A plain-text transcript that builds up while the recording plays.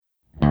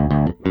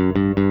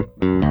Welcome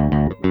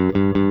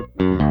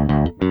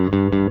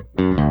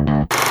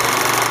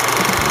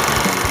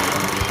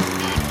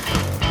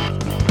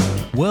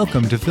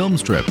to Film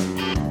Strip.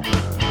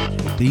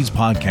 These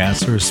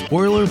podcasts are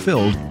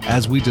spoiler-filled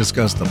as we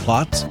discuss the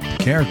plots,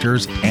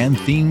 characters, and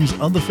themes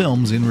of the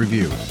films in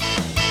review.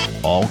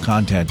 All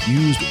content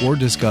used or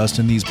discussed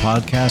in these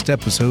podcast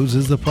episodes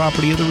is the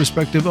property of the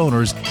respective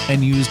owners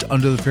and used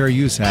under the Fair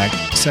Use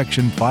Act,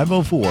 Section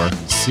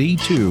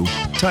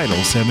 504(c)(2),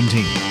 Title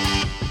 17.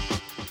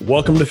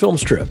 Welcome to Film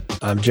Strip.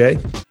 I'm Jay.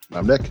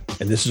 I'm Nick.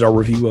 And this is our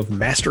review of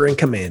Master and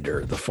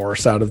Commander, The Far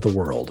Side of the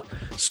World,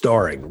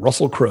 starring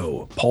Russell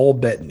Crowe, Paul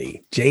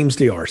Bettany, James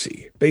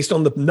D'Arcy, based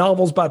on the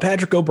novels by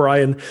Patrick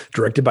O'Brian,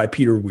 directed by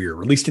Peter Weir,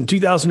 released in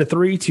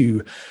 2003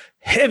 to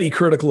heavy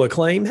critical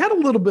acclaim, had a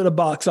little bit of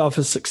box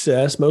office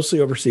success,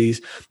 mostly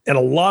overseas, and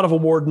a lot of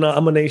award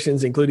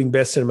nominations, including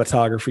Best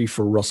Cinematography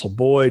for Russell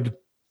Boyd.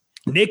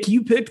 Nick,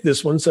 you picked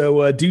this one,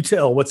 so do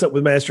tell. What's up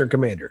with Master and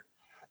Commander?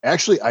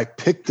 Actually, I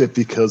picked it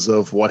because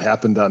of what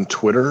happened on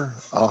Twitter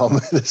a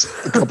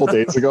couple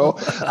days ago.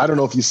 I don't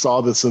know if you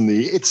saw this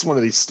it's one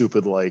of these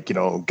stupid,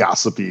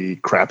 gossipy,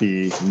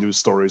 crappy news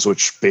stories,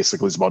 which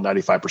basically is about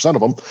 95%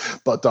 of them.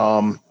 But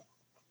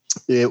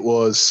it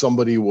was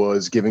somebody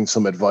was giving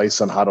some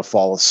advice on how to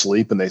fall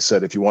asleep. And they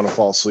said, if you want to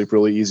fall asleep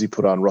really easy,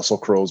 put on Russell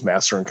Crowe's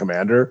Master and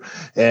Commander.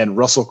 And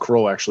Russell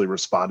Crowe actually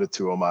responded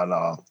to him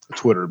on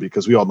Twitter,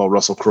 because we all know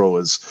Russell Crowe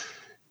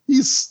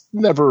he's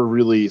never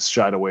really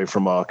shied away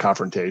from a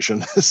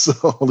confrontation.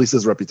 So at least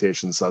his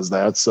reputation says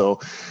that. So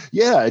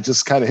yeah, it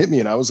just kind of hit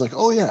me. And I was like,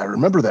 oh yeah, I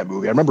remember that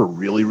movie. I remember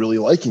really, really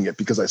liking it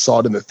because I saw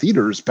it in the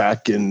theaters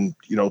back in,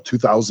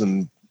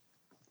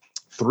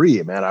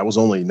 2003, man. I was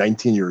only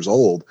 19 years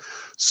old.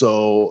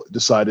 So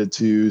decided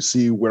to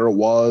see where it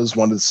was,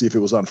 wanted to see if it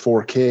was on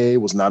 4K,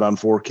 was not on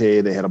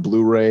 4K. They had a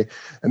Blu-ray.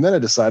 And then I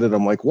decided,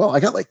 I'm like, well, I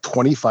got like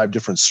 25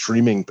 different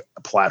streaming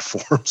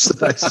platforms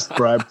that I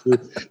subscribe to.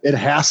 It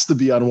has to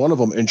be on one of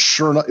them. And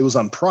sure enough, it was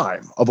on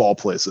Prime of all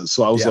places.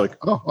 So I was like,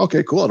 oh,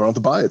 okay, cool. I don't have to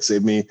buy it.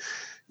 Save me,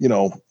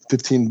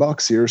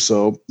 $15 here.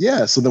 So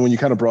yeah. So then when you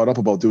kind of brought up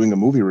about doing a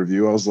movie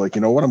review, I was like, you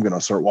know what, I'm going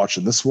to start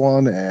watching this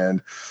one.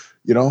 And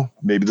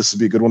maybe this would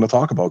be a good one to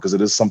talk about because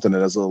it is something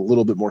that has a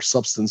little bit more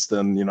substance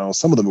than,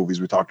 some of the movies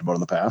we talked about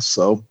in the past.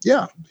 So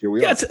yeah, here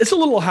we are. It's a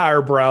little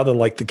higher brow than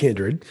like The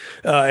Kindred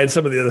and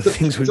some of the other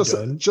things we've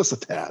done. Just a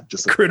tad.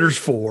 Critters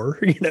 4,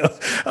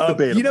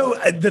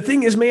 the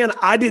thing is, man,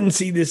 I didn't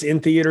see this in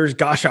theaters.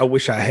 Gosh, I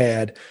wish I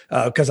had,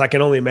 because I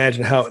can only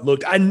imagine how it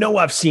looked. I know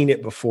I've seen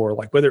it before,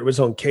 like whether it was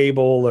on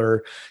cable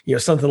or,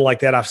 something like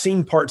that. I've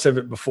seen parts of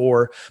it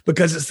before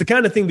because it's the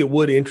kind of thing that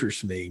would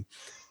interest me.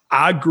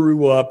 I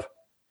grew up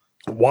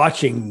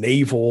watching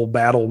naval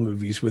battle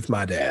movies with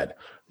my dad,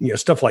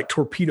 stuff like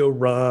Torpedo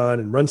Run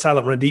and Run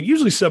Silent Run Deep,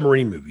 usually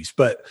submarine movies,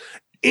 but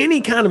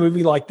any kind of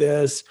movie like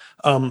this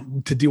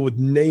to deal with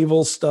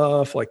naval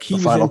stuff like he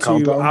was into,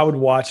 Countdown. I would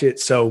watch it.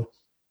 So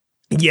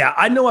yeah,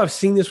 I know I've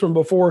seen this one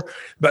before,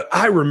 but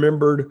I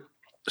remembered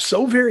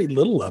so very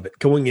little of it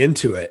going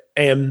into it.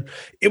 And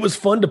it was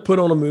fun to put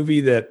on a movie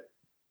that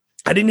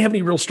I didn't have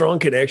any real strong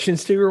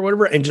connections to or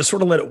whatever, and just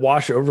sort of let it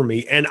wash over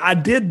me. And I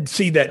did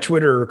see that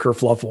Twitter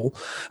kerfluffle.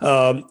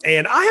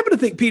 And I happen to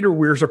think Peter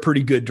Weir's a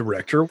pretty good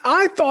director.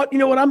 I thought,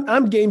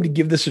 I'm game to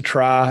give this a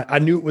try. I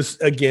knew it was,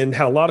 again,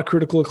 had a lot of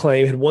critical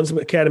acclaim, had won some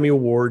Academy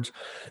Awards.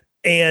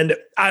 And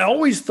I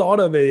always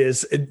thought of it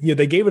as,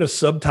 they gave it a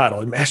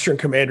subtitle, Master and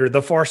Commander,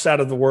 The Far Side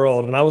of the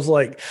World. And I was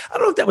like, I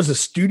don't know if that was a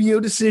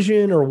studio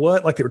decision or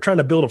what, like they were trying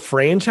to build a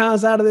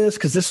franchise out of this.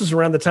 Cause this was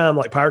around the time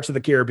like Pirates of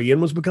the Caribbean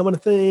was becoming a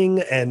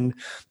thing. And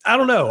I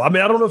don't know. I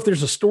mean, I don't know if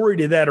there's a story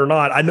to that or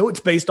not. I know it's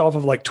based off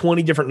of like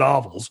 20 different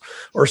novels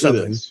or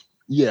something.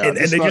 Yeah. And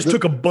they just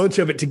took a bunch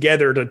of it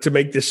together to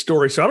make this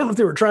story. So I don't know if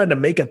they were trying to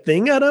make a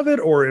thing out of it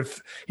or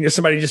if,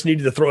 somebody just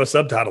needed to throw a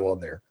subtitle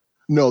on there.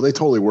 No, they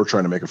totally were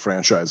trying to make a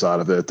franchise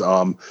out of it.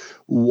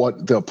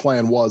 What the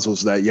plan was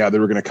that, they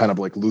were going to kind of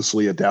like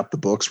loosely adapt the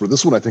books, where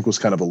this one I think was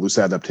kind of a loose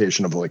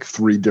adaptation of like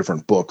 3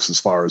 different books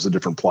as far as the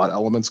different plot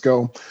elements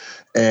go.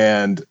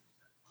 And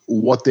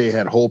what they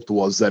had hoped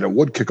was that it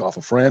would kick off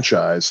a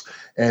franchise.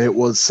 And it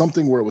was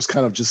something where it was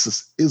kind of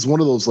just is one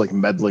of those like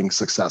meddling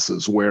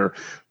successes where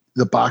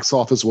the box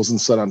office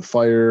wasn't set on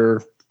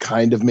fire,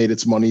 kind of made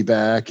its money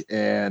back.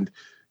 And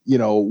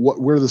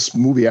where this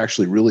movie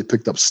actually really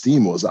picked up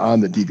steam was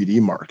on the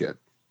DVD market.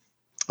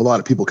 A lot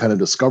of people kind of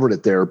discovered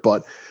it there,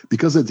 but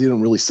because it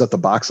didn't really set the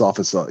box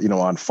office,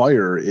 on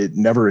fire, it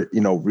never,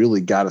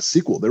 really got a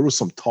sequel. There was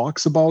some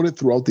talks about it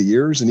throughout the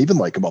years. And even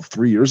like about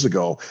 3 years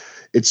ago,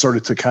 it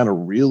started to kind of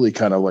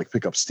like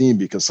pick up steam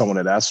because someone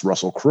had asked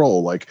Russell Crowe,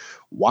 like,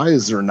 why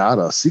is there not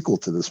a sequel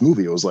to this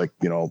movie? It was like,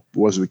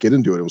 as we get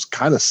into it, it was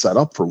kind of set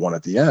up for one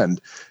at the end.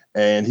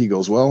 And he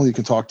goes, well, you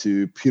can talk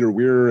to Peter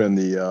Weir and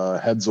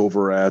the heads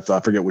over at, I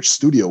forget which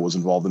studio was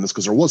involved in this,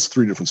 because there was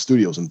 3 different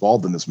studios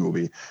involved in this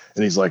movie.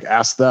 And he's like,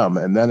 ask them.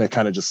 And then it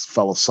kind of just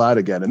fell aside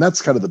again. And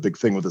that's kind of the big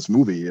thing with this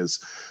movie is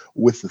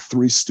with the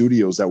 3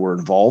 studios that were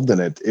involved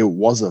in it, it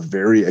was a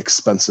very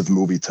expensive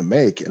movie to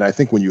make. And I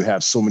think when you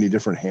have so many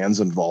different hands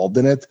involved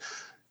in it,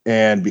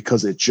 And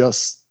because it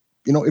just,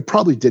 it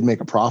probably did make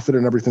a profit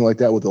and everything like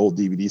that with the old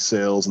DVD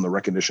sales and the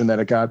recognition that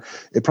it got.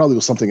 It probably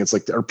was something, it's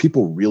like, are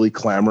people really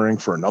clamoring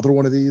for another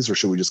one of these, or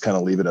should we just kind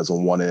of leave it as a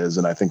one is?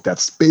 And I think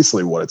that's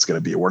basically what it's going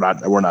to be. We're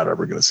not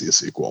ever going to see a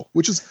sequel,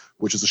 which is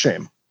a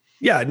shame.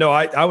 Yeah, no,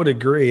 I would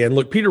agree. And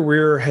look, Peter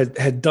Weir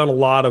had done a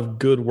lot of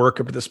good work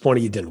up at this point.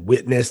 He did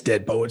Witness,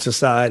 Dead Poet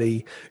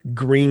Society,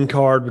 Green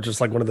Card, which is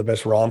like one of the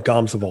best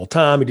rom-coms of all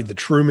time. He did The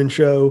Truman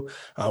Show,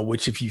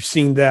 which if you've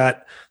seen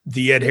that,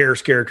 the Ed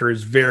Harris character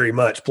is very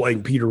much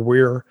playing Peter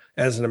Weir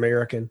as an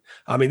American.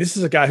 I mean, this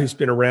is a guy who's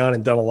been around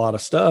and done a lot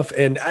of stuff.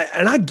 And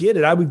I get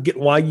it. I would get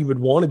why you would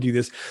want to do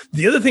this.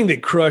 The other thing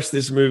that crushed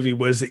this movie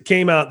was it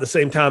came out at the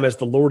same time as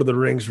The Lord of the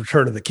Rings,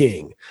 Return of the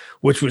King,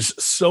 which was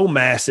so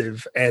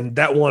massive. And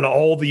that won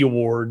all the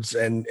awards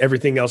and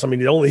everything else. I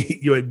mean,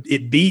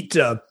 it beat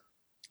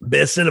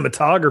best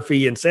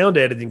cinematography and sound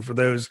editing for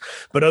those,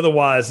 but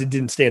otherwise it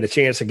didn't stand a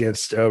chance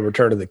against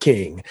Return of the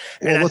King.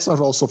 And let's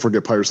not also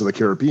forget Pirates of the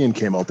Caribbean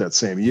came out that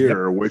same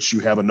year, which you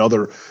have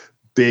another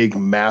big,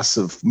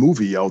 massive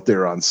movie out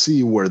there on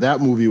sea, where that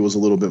movie was a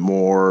little bit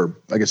more,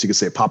 I guess you could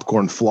say,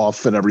 popcorn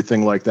fluff and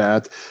everything like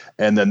that.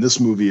 And then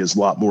this movie is a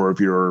lot more of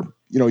your,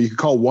 you could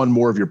call one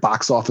more of your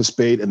box office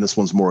bait, and this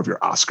one's more of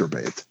your Oscar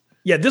bait.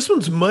 Yeah, this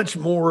one's much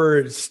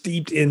more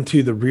steeped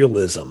into the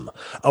realism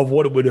of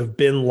what it would have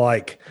been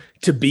like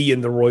to be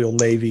in the Royal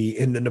Navy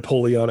in the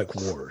Napoleonic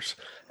Wars.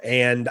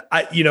 And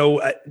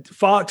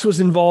Fox was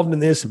involved in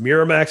this,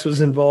 Miramax was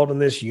involved in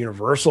this,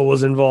 Universal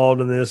was involved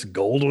in this,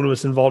 Goldwyn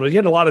was involved. You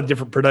had a lot of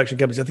different production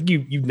companies. I think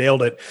you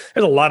nailed it.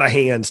 There's a lot of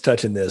hands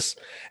touching this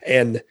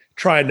and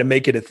trying to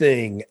make it a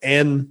thing.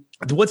 And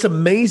what's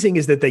amazing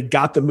is that they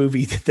got the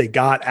movie that they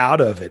got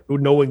out of it,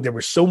 knowing there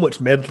was so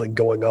much meddling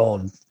going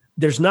on.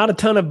 There's not a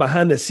ton of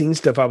behind the scenes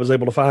stuff I was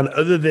able to find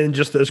other than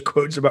just those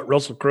quotes about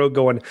Russell Crowe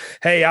going,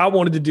 "Hey, I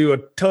wanted to do a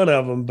ton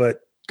of them,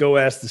 but go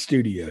ask the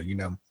studio,"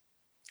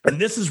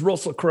 And this is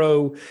Russell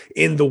Crowe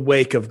in the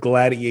wake of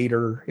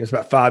Gladiator. It's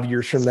about 5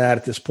 years from that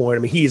at this point. I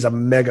mean, he's a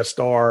mega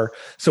star.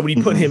 So when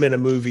you put him in a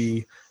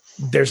movie,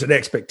 there's an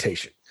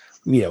expectation.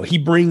 He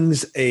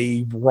brings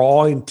a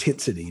raw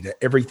intensity to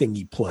everything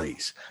he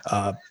plays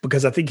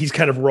because I think he's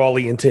kind of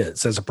rawly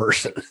intense as a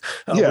person.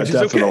 Yeah,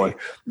 definitely. Okay.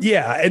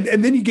 Yeah,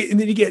 and then you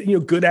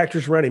get good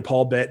actors running,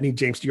 Paul Bettany,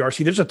 James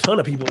D'Arcy. There's a ton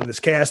of people in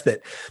this cast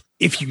that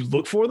if you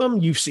look for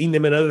them, you've seen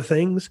them in other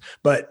things,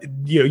 but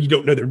you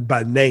don't know them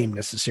by name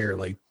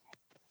necessarily.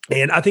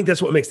 And I think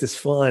that's what makes this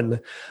fun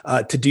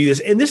to do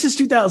this. And this is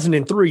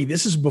 2003.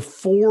 This is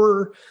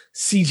before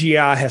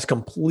CGI has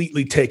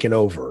completely taken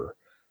over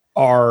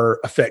our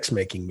effects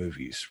making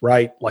movies,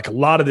 right? Like a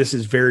lot of this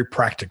is very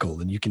practical,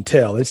 and you can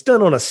tell it's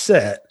done on a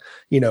set,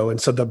 and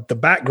so the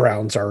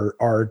backgrounds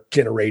are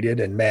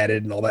generated and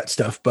matted and all that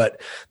stuff. But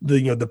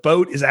the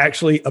boat is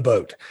actually a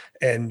boat,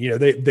 and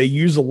they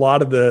use a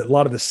lot of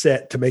the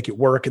set to make it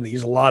work, and they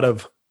use a lot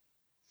of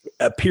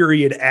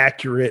period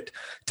accurate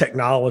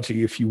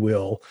technology, if you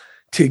will,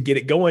 to get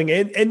it going.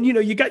 And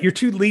you got your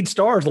two lead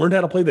stars learned how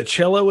to play the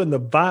cello and the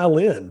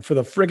violin for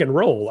the friggin'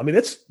 role. I mean,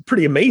 that's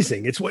pretty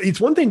amazing. It's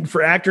one thing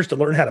for actors to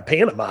learn how to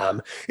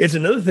pantomime. It's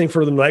another thing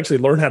for them to actually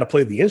learn how to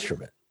play the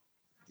instrument.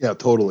 Yeah,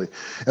 totally.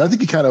 And I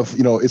think you kind of,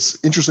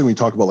 it's interesting when you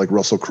talk about like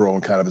Russell Crowe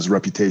and kind of his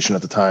reputation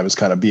at the time as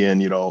kind of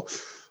being,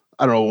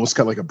 I don't know, almost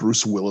kind of like a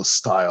Bruce Willis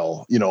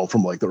style,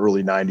 from like the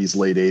early 90s,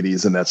 late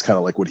 80s. And that's kind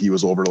of like what he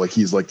was over. Like,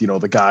 he's like,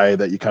 the guy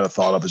that you kind of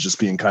thought of as just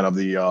being kind of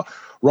the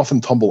rough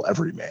and tumble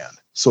everyman,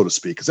 so to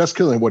speak. Because that's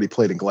kind of what he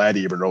played in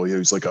Gladiator. Even though he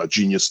was like a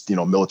genius,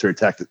 military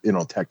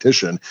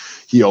tactician,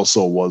 he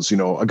also was,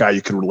 a guy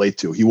you could relate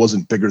to. He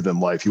wasn't bigger than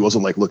life. He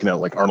wasn't like looking at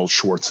like Arnold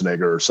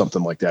Schwarzenegger or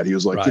something like that. He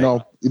was like,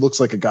 right. He looks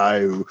like a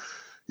guy who,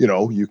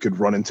 you could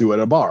run into at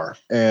a bar.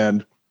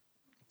 And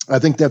I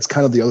think that's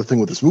kind of the other thing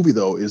with this movie,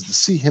 though, is to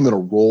see him in a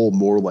role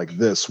more like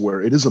this,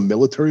 where it is a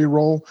military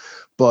role,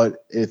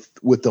 but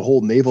with the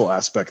whole naval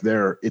aspect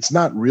there, it's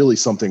not really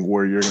something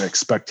where you're going to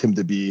expect him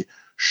to be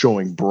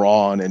showing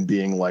brawn and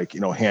being like,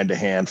 hand to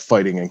hand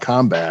fighting in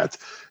combat.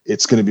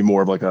 It's going to be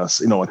more of like a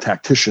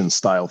tactician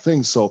style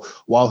thing. So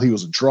while he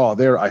was a draw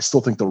there, I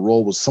still think the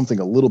role was something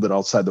a little bit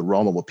outside the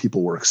realm of what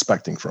people were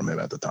expecting from him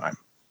at the time.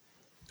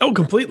 Oh,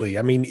 completely.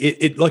 I mean,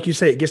 it like you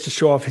say, it gets to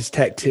show off his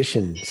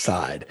tactician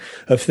side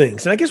of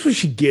things. And I guess we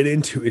should get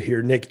into it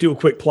here, Nick. Do a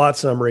quick plot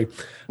summary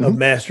of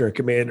Master and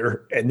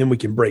Commander, and then we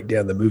can break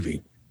down the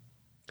movie.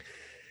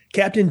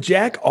 Captain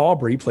Jack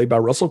Aubrey, played by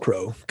Russell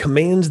Crowe,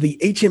 commands the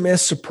HMS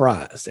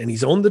Surprise, and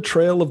he's on the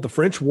trail of the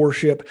French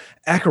warship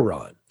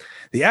Acheron.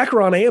 The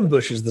Acheron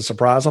ambushes the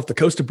Surprise off the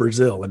coast of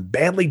Brazil and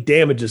badly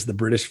damages the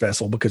British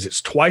vessel because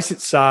it's twice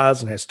its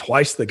size and has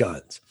twice the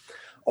guns.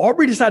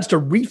 Aubrey decides to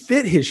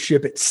refit his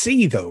ship at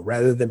sea, though,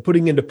 rather than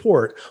putting into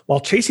port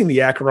while chasing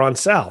the Acheron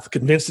south,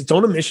 convinced it's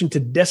on a mission to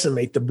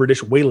decimate the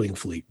British whaling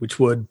fleet, which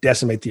would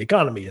decimate the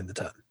economy in the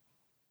time.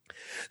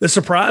 The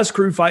Surprise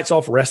crew fights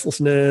off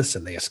restlessness,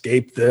 and they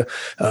escape the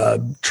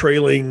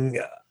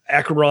trailing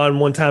Acheron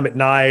one time at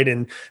night,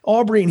 and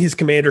Aubrey and his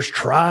commanders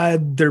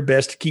tried their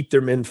best to keep their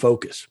men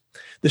focused.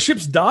 The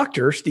ship's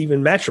doctor,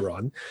 Stephen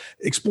Maturin,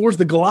 explores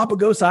the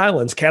Galapagos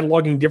Islands,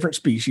 cataloging different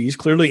species,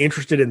 clearly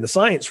interested in the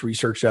science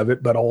research of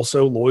it, but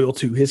also loyal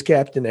to his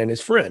captain and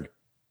his friend.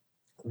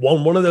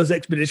 On one of those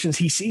expeditions,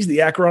 he sees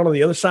the Acheron on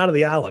the other side of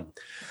the island.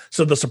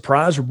 So the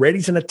Surprise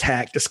readies an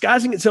attack,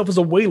 disguising itself as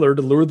a whaler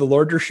to lure the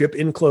larger ship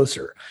in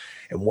closer.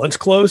 And once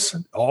close,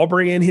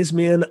 Aubrey and his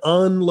men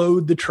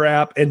unload the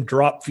trap and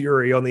drop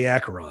fury on the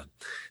Acheron.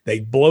 They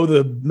blow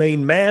the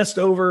main mast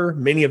over.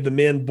 Many of the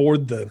men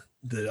board the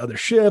other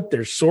ship.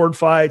 There's sword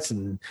fights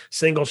and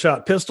single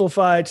shot pistol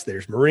fights.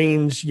 There's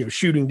Marines,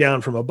 shooting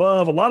down from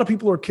above. A lot of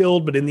people are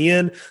killed, but in the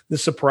end, the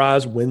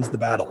Surprise wins the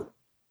battle.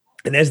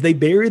 And as they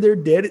bury their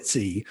dead at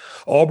sea,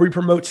 Aubrey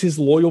promotes his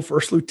loyal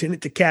first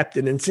lieutenant to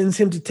captain and sends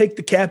him to take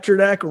the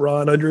captured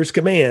Acheron under his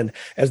command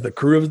as the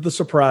crew of the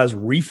Surprise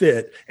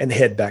refit and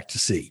head back to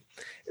sea.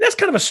 And that's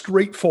kind of a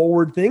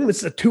straightforward thing. This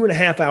is a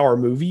 2.5-hour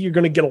movie. You're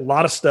going to get a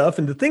lot of stuff.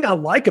 And the thing I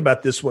like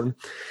about this one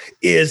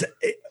is,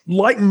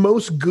 like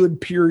most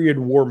good period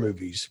war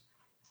movies,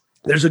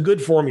 there's a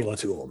good formula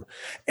to them.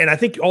 And I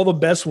think all the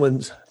best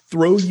ones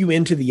throw you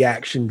into the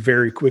action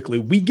very quickly.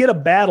 We get a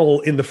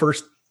battle in the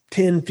first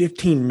 10,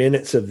 15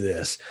 minutes of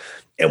this,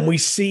 and we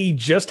see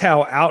just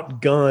how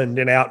outgunned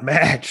and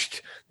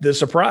outmatched the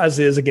Surprise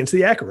is against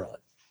the Acheron.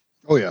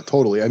 Oh yeah,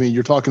 totally. I mean,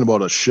 you're talking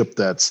about a ship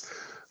that's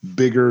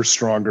bigger,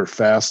 stronger,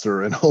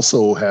 faster, and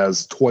also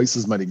has twice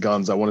as many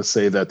guns. I want to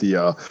say that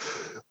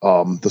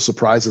the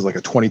Surprise is like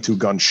a 22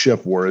 gun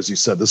ship, whereas you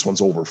said this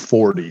one's over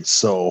 40.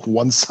 So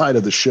one side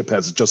of the ship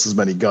has just as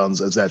many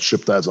guns as that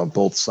ship does on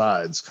both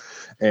sides.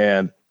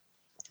 And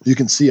you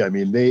can see, I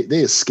mean, they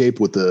escape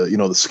with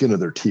the skin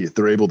of their teeth.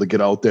 They're able to get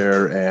out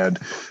there, and,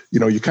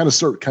 you kind of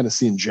start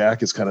seeing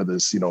Jack as kind of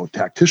this,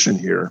 tactician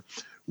here,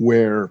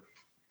 where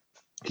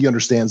he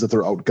understands that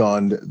they're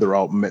outgunned, they're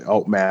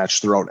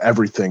outmatched, they're out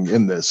everything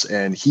in this,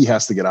 and he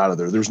has to get out of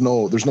there. There's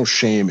no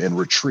shame in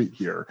retreat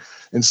here.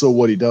 And so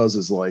what he does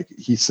is, like,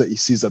 he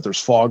sees that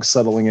there's fog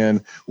settling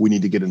in. We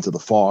need to get into the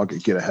fog,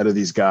 get ahead of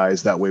these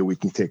guys. That way we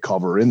can take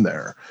cover in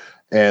there.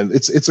 And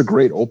it's a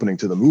great opening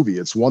to the movie.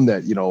 It's one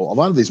that, a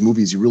lot of these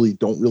movies, you really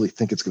don't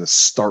think it's going to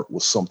start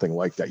with something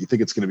like that. You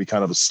think it's going to be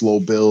kind of a slow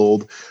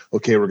build.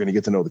 Okay, we're going to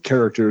get to know the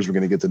characters. We're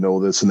going to get to know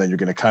this. And then you're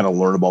going to kind of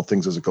learn about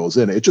things as it goes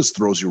in. It just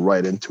throws you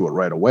right into it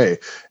right away.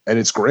 And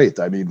it's great.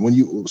 I mean, when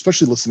you,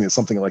 especially listening to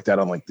something like that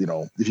on, like,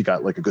 if you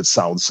got like a good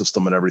sound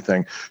system and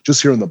everything,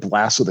 just hearing the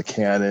blast of the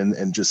cannon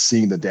and just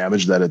seeing the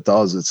damage that it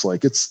does, it's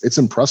like, it's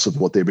impressive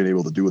what they've been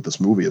able to do with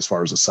this movie as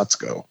far as the sets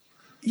go.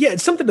 Yeah,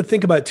 it's something to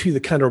think about, too, the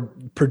kind of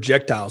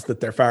projectiles that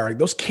they're firing.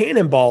 Those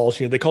cannonballs,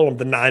 they call them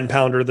the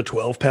 9-pounder, the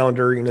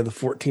 12-pounder, the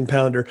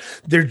 14-pounder.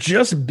 They're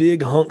just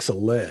big hunks of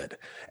lead.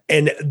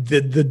 And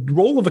the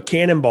role of a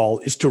cannonball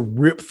is to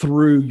rip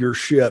through your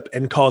ship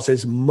and cause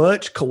as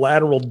much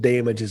collateral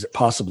damage as it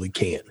possibly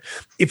can.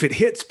 If it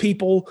hits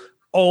people,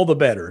 all the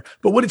better.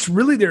 But what it's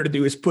really there to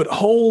do is put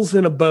holes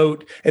in a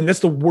boat. And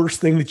that's the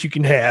worst thing that you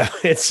can have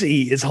at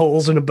sea, is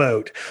holes in a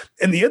boat.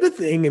 And the other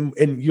thing,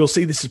 and you'll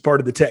see this is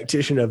part of the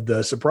tactician of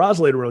the Surprise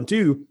later on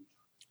too,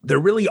 they're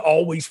really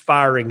always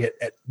firing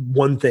at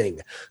one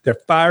thing. They're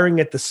firing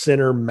at the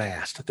center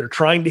mast. They're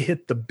trying to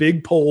hit the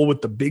big pole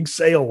with the big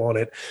sail on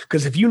it.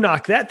 Because if you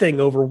knock that thing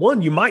over,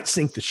 one, you might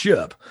sink the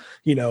ship,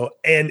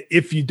 and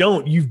if you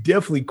don't, you've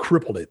definitely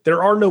crippled it.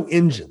 There are no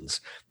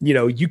engines.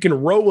 You can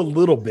row a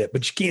little bit,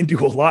 but you can't do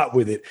a lot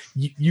with it.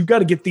 You've got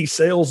to get these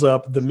sails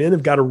up. The men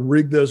have got to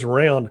rig those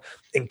around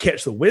and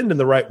catch the wind in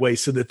the right way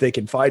so that they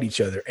can fight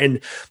each other. And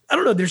I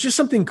don't know, there's just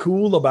something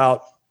cool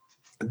about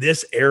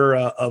this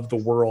era of the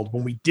world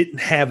when we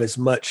didn't have as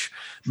much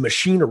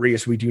machinery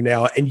as we do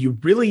now. And you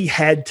really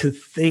had to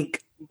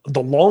think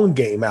the long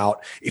game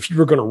out if you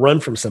were going to run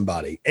from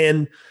somebody.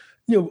 And,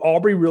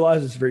 Aubrey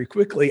realizes very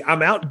quickly,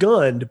 I'm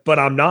outgunned, but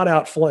I'm not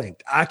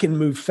outflanked. I can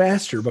move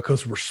faster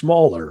because we're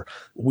smaller.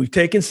 We've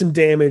taken some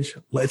damage.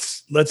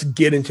 Let's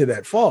get into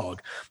that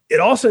fog. It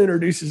also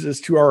introduces us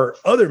to our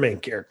other main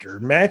character,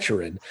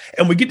 Maturin,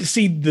 and we get to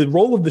see the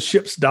role of the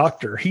ship's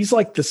doctor. He's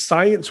like the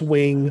science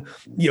wing.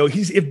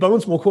 If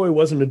Bones McCoy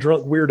wasn't a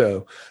drunk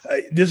weirdo,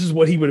 this is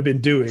what he would have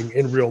been doing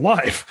in real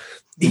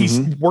life.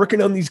 He's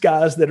working on these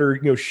guys that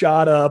are,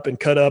 shot up and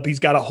cut up. He's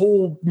got a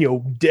whole,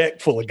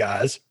 deck full of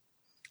guys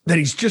that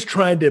he's just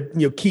trying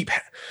to, keep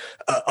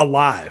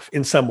alive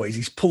in some ways.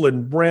 He's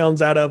pulling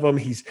rounds out of them.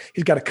 He's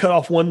got to cut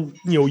off one,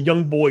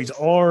 young boy's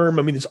arm.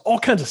 I mean, there's all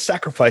kinds of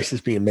sacrifices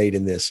being made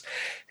in this.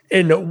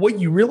 And what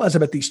you realize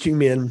about these two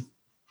men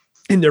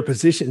in their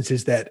positions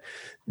is that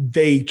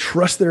they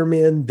trust their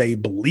men. They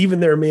believe in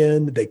their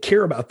men. They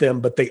care about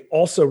them, but they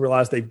also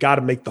realize they've got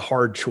to make the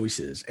hard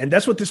choices. And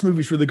that's what this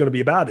movie is really going to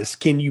be about, is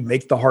can you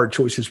make the hard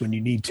choices when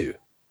you need to?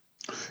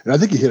 And I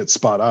think you hit it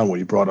spot on when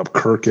you brought up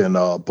Kirk and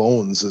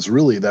Bones. Is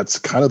really, that's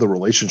kind of the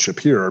relationship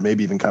here, or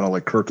maybe even kind of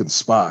like Kirk and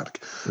Spock,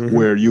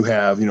 where you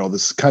have,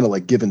 this kind of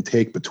like give and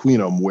take between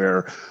them,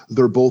 where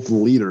they're both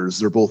leaders.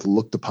 They're both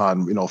looked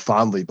upon,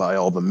 fondly by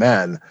all the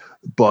men,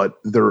 but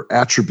their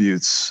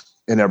attributes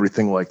and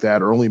everything like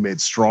that are only made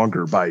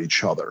stronger by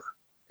each other.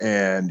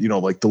 And,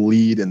 like the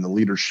lead and the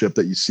leadership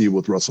that you see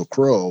with Russell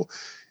Crowe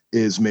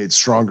is made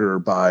stronger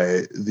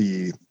by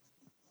the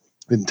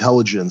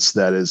intelligence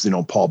that is,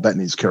 Paul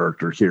Bettany's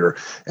character here.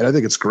 And I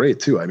think it's great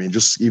too. I mean,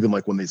 just even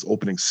like when these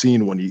opening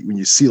scene, when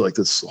you see like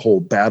this whole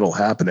battle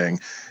happening,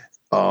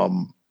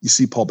 you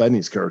see Paul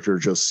Bettany's character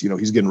just,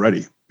 he's getting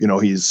ready.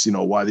 He's,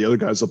 while the other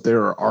guys up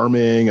there are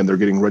arming and they're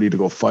getting ready to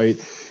go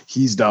fight,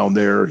 he's down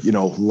there,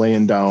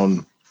 laying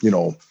down,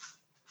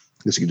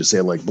 I guess you could just say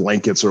like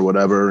blankets or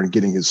whatever, and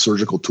getting his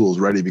surgical tools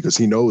ready because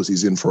he knows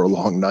he's in for a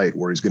long night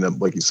where he's going to,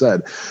 like you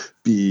said,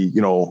 be,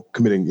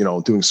 committing,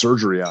 doing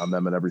surgery on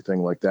them and everything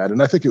like that.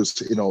 And I think it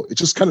was, it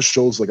just kind of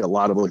shows like a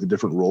lot of like the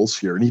different roles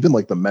here, and even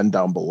like the men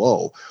down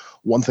below.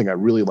 One thing I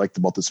really liked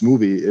about this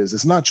movie is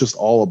it's not just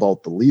all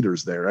about the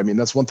leaders there. I mean,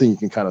 that's one thing you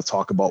can kind of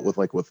talk about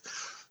with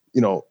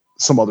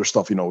some other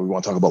stuff, we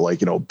want to talk about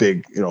like,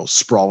 big,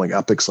 sprawling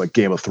epics like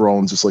Game of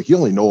Thrones. It's like, you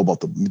only know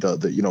about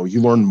the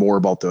you learn more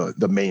about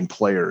the main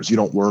players. You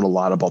don't learn a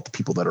lot about the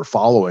people that are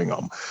following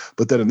them.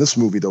 But then in this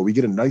movie though, we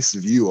get a nice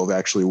view of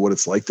actually what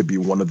it's like to be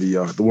one of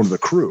the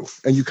crew.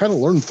 And you kind of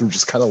learn through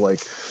just kind of like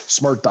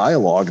smart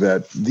dialogue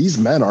that these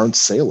men aren't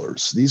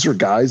sailors. These are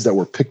guys that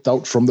were picked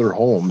out from their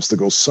homes to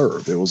go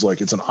serve. It was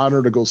like, it's an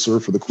honor to go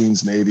serve for the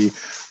Queen's Navy,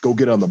 go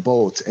get on the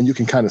boat. And you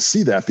can kind of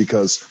see that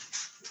because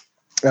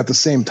at the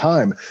same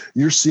time,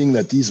 you're seeing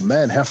that these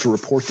men have to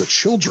report the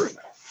children.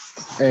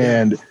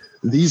 And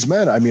these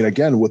men, I mean,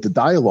 again, with the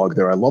dialogue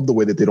there, I love the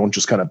way that they don't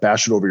just kind of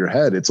bash it over your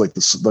head. It's like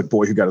this like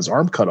boy who got his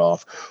arm cut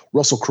off.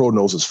 Russell Crowe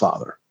knows his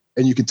father.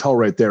 And you can tell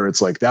right there,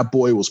 it's like that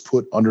boy was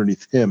put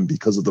underneath him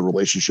because of the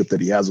relationship that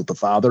he has with the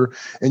father.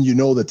 And you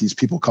know that these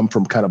people come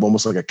from kind of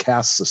almost like a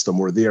caste system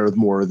where they are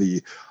more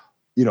the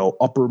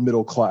upper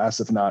middle class,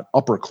 if not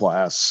upper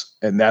class.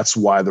 And that's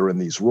why they're in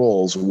these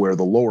roles where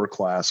the lower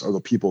class are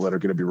the people that are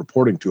going to be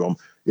reporting to them,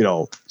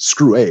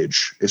 screw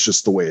age. It's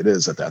just the way it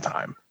is at that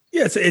time.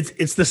 Yeah,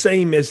 it's the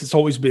same as it's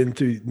always been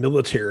through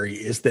military,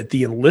 is that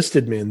the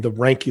enlisted men, the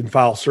rank and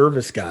file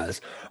service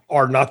guys,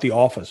 are not the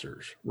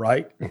officers,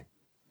 right?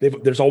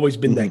 There's always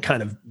been that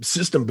kind of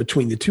system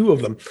between the two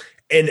of them.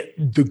 And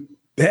the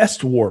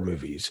best war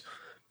movies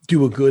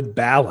do a good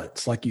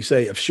balance, like you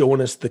say, of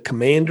showing us the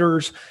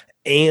commanders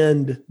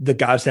and the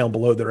guys down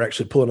below that are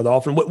actually pulling it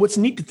off. And what's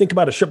neat to think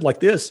about a ship like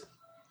this,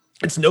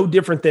 it's no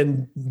different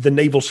than the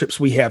naval ships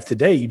we have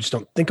today. You just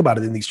don't think about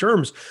it in these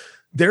terms.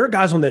 There are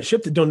guys on that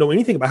ship that don't know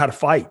anything about how to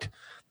fight.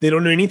 They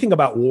don't know anything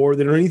about war.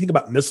 They don't know anything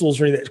about missiles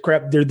or any of that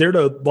crap. They're there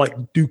to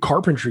like do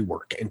carpentry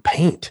work and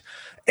paint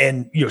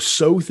and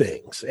sew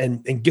things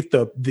and get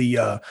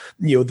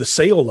the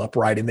sail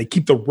upright, and they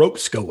keep the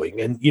ropes going,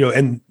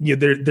 and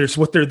there's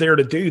what they're there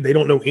to do. They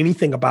don't know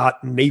anything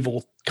about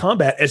naval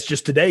combat. As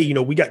just today,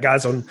 we got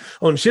guys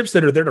on ships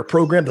that are there to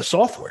program the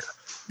software.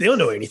 They don't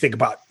know anything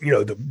about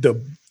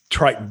the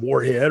Triton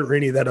warhead or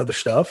any of that other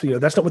stuff.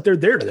 That's not what they're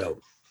there to know.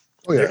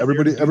 Oh yeah,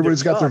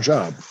 everybody's got their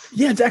job.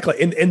 Yeah,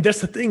 exactly. And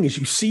that's the thing, is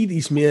you see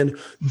these men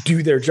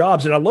do their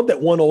jobs. And I love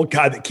that one old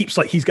guy that keeps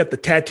he's got the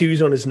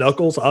tattoos on his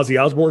knuckles, Ozzy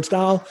Osbourne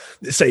style,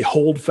 that say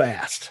 "hold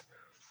fast."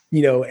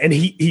 And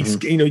he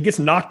gets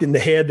knocked in the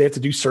head. They have to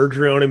do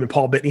surgery on him, and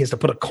Paul Bettany has to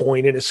put a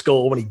coin in his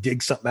skull when he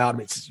digs something out. I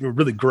mean, it's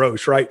really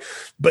gross, right?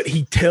 But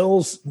he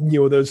tells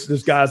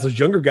those guys, those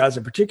younger guys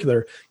in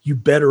particular, you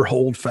better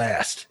hold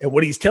fast. And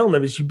what he's telling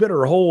them is, you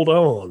better hold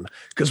on,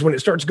 because when it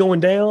starts going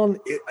down,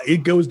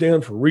 it goes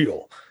down for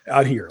real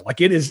out here.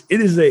 Like it is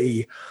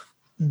a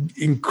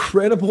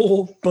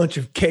incredible bunch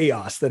of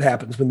chaos that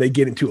happens when they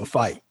get into a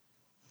fight.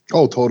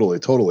 Oh,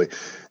 totally.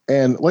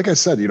 And like I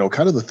said,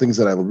 kind of the things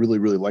that I really,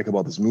 really like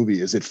about this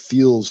movie is it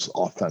feels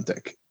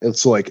authentic.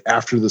 It's like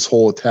after this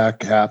whole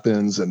attack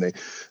happens and they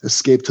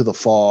escape to the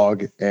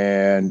fog,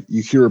 and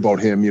you hear about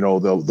him,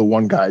 the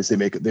one guys, they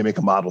make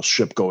a model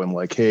ship going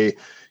like, hey,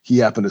 he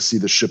happened to see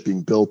the ship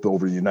being built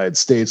over the United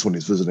States when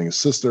he's visiting his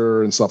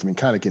sister and stuff. I mean,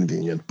 kind of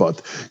convenient,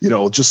 but,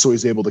 just so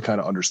he's able to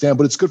kind of understand.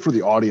 But it's good for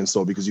the audience,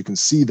 though, because you can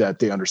see that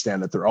they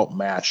understand that they're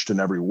outmatched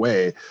in every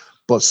way.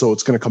 But so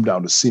it's going to come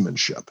down to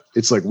seamanship.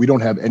 It's like we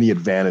don't have any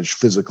advantage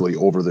physically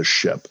over this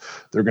ship.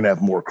 They're going to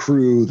have more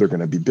crew. They're going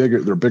to be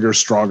bigger. They're bigger,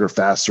 stronger,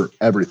 faster,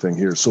 everything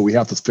here. So we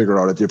have to figure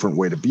out a different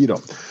way to beat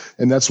them.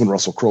 And that's when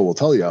Russell Crowe will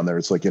tell you on there.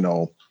 It's like,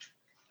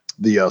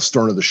 the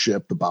stern of the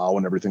ship, the bow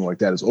and everything like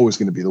that is always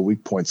going to be the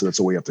weak point. So that's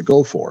what we have to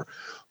go for.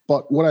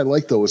 But what I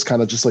like, though, is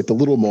kind of just like the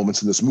little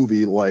moments in this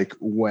movie, like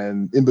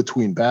when in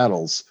between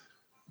battles,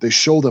 they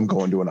show them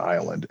going to an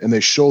island, and they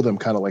show them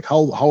kind of like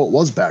how it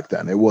was back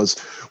then. It was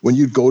when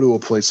you'd go to a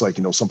place like,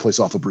 someplace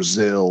off of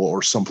Brazil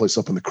or someplace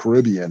up in the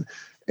Caribbean,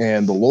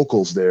 and the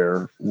locals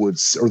there or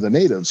the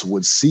natives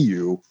would see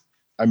you.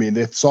 I mean,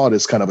 they saw it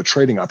as kind of a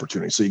trading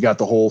opportunity. So you got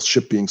the whole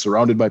ship being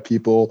surrounded by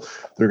people.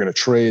 They're going to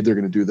trade. They're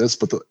going to do this.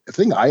 But the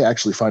thing I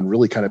actually find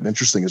really kind of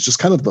interesting is just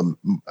kind of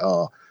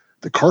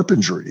the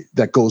carpentry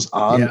that goes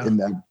on in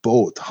that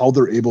boat, how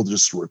they're able to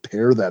just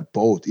repair that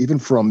boat, even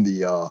from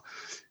the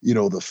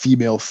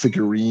female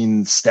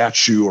figurine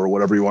statue or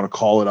whatever you want to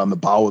call it on the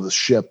bow of the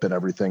ship and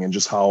everything. And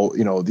just how,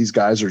 these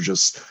guys are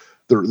just,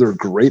 they're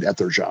great at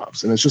their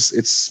jobs. And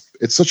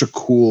it's such a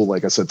cool,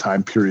 like I said,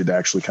 time period to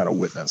actually kind of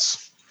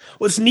witness.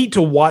 Well, it's neat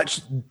to watch.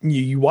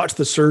 You watch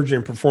the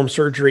surgeon perform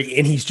surgery,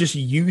 and he's just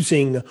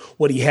using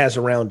what he has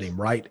around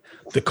him, right?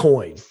 The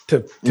coin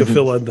to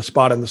fill in the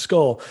spot in the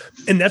skull.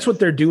 And that's what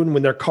they're doing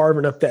when they're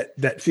carving up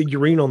that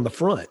figurine on the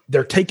front.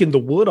 They're taking the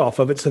wood off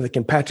of it so they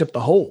can patch up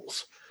the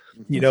holes,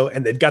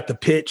 and they've got the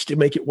pitch to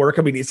make it work.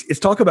 I mean, it's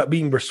talk about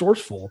being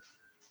resourceful.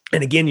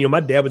 And again,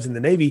 my dad was in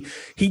the Navy.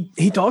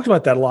 He talked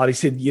about that a lot. He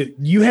said,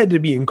 you had to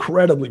be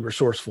incredibly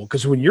resourceful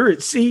because when you're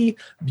at sea,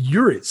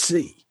 you're at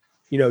sea.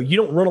 You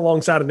don't run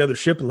alongside another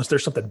ship unless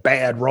there's something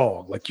bad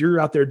wrong. Like you're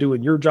out there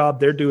doing your job,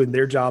 they're doing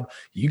their job.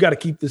 You got to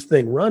keep this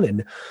thing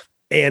running.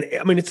 And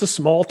I mean, it's a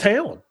small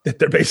town that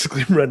they're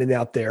basically running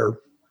out there.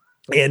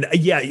 And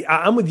yeah,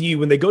 I'm with you.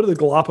 When they go to the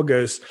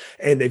Galapagos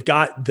and they've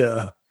got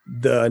the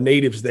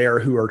natives there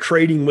who are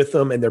trading with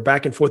them and they're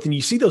back and forth. And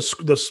you see those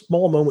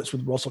small moments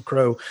with Russell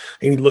Crowe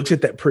and he looks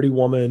at that pretty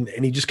woman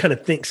and he just kind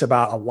of thinks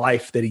about a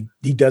life that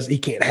he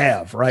can't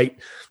have, right?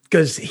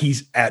 Because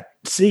he's at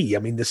sea. I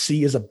mean, the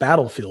sea is a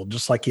battlefield,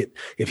 just like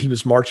if he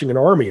was marching an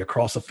army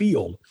across a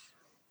field.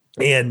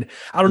 And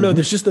I don't know,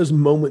 there's just those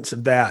moments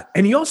of that.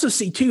 And you also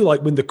see too,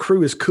 like when the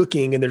crew is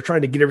cooking and they're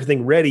trying to get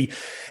everything ready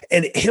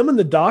and him and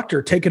the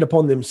doctor take it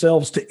upon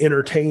themselves to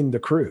entertain the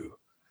crew,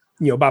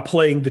 by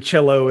playing the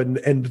cello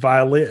and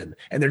violin,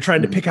 and they're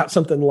trying to pick out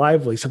something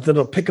lively, something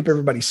that'll pick up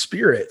everybody's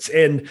spirits.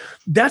 And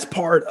that's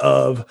part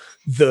of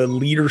the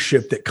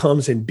leadership that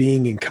comes in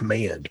being in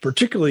command,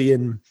 particularly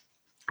in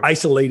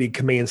isolated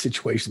command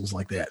situations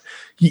like that.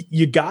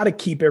 You got to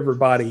keep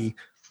everybody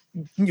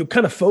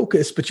kind of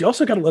focused, but you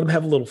also got to let them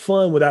have a little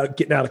fun without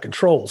getting out of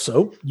control.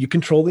 So you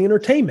control the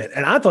entertainment.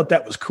 And I thought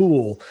that was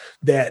cool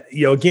that,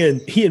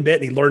 again, he and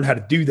Bettany learned how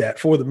to do that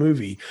for the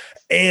movie,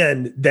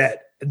 and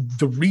that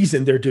the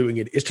reason they're doing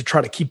it is to try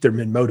to keep their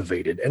men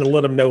motivated and to let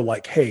them know,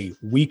 like, hey,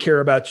 we care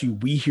about you.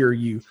 We hear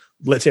you.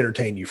 Let's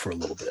entertain you for a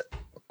little bit.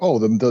 Oh,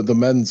 the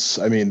men's,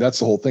 I mean, that's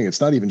the whole thing.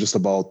 It's not even just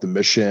about the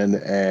mission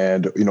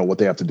and, what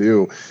they have to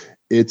do.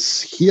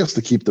 He has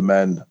to keep the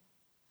men,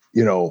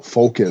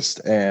 focused,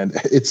 and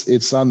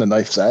it's on the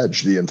knife's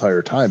edge the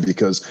entire time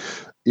because,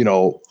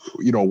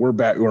 we're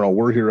back,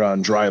 we're here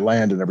on dry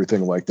land and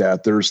everything like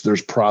that.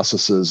 There's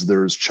processes,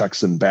 there's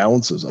checks and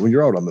balances. I mean,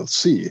 you're out on the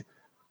sea.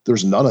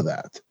 There's none of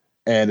that.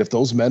 And if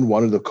those men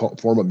wanted to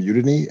form a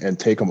mutiny and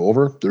take them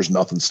over, there's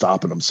nothing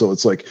stopping them. So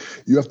it's like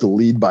you have to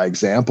lead by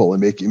example and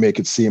make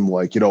it seem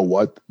like,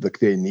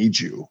 they need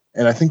you.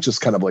 And I think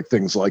just kind of like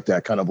things like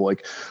that, kind of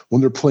like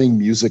when they're playing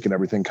music and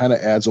everything, kind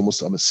of adds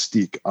almost a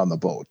mystique on the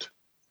boat,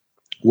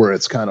 where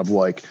it's kind of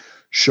like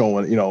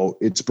showing,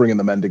 it's bringing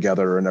the men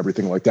together and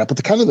everything like that. But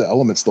the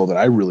elements though that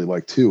I really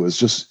like too is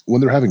just when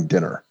they're having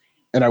dinner.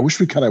 And I wish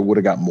we kind of would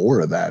have got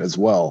more of that as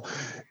well,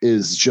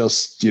 is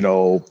just,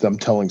 them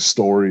telling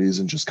stories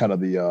and just kind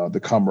of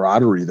the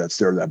camaraderie that's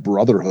there, that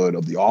brotherhood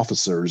of the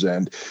officers.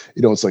 And,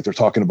 it's like they're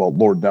talking about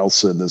Lord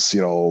Nelson, this,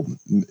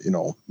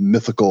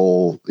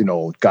 mythical,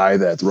 guy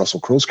that Russell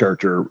Crowe's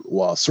character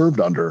served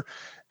under.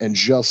 And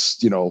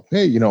just,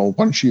 hey, why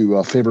don't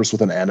you favor us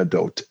with an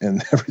anecdote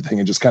and everything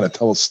and just kind of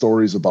tell us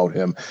stories about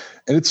him.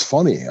 And it's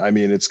funny. I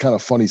mean, it's kind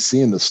of funny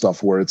seeing this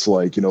stuff where it's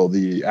like,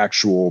 the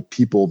actual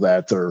people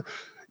that are,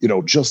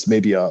 just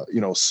maybe a,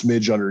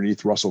 smidge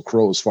underneath Russell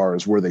Crowe as far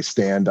as where they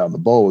stand on the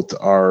boat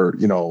are,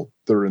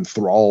 they're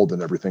enthralled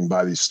and everything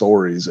by these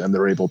stories and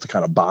they're able to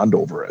kind of bond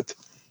over it.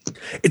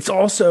 It's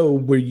also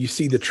where you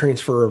see the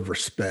transfer of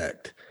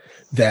respect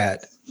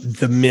that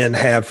the men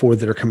have for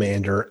their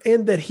commander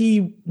and that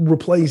he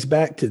replays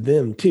back to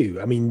them too.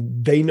 I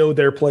mean, they know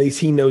their place.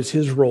 He knows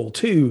his role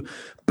too,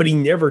 but he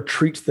never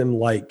treats them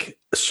like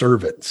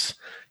servants.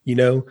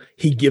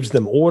 He gives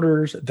them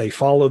orders. They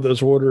follow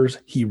those orders.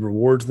 He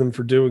rewards them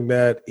for doing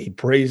that. He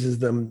praises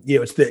them.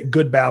 It's that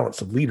good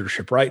balance of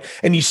leadership, right?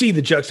 And you see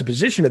the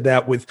juxtaposition of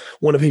that with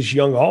one of his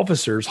young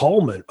officers,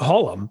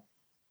 Hallam,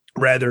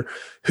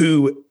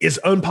 who is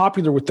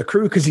unpopular with the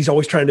crew because he's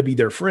always trying to be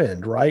their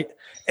friend, right?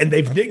 And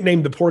they've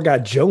nicknamed the poor guy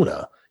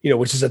Jonah,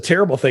 which is a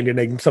terrible thing to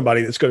name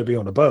somebody that's going to be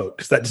on a boat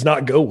because that does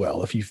not go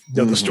well if you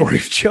know the story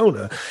of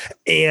Jonah.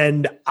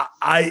 And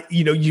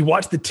you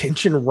watch the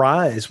tension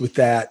rise with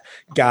that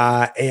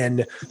guy,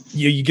 and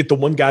you get the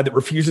one guy that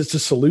refuses to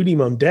salute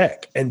him on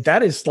deck, and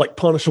that is like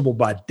punishable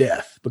by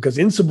death because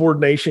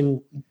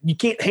insubordination, you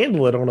can't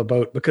handle it on a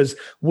boat because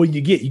you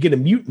get a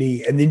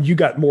mutiny, and then you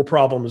got more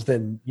problems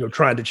than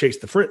trying to chase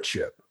the French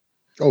ship.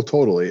 Oh,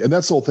 totally. And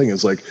that's the whole thing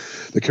is like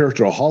the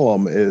character of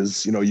Hallam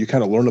is, you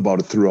kind of learn about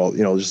it throughout,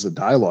 just the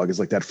dialogue is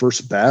like that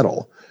first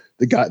battle,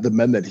 the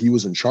men that he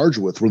was in charge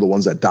with were the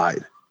ones that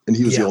died and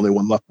he was the only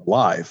one left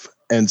alive.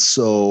 And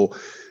so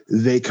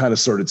they kind of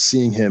started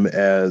seeing him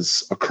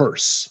as a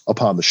curse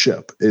upon the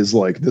ship is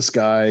like, this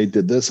guy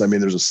did this. I mean,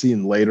 there's a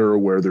scene later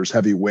where there's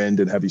heavy wind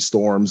and heavy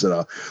storms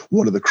and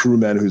one of the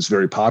crewmen who's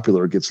very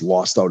popular gets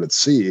lost out at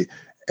sea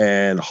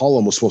and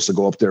Hallam was supposed to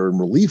go up there and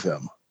relieve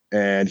him.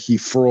 And he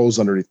froze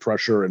underneath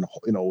pressure and,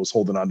 was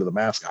holding onto the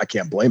mast. I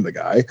can't blame the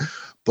guy,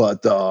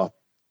 but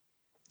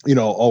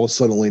all of a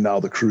sudden now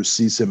the crew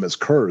sees him as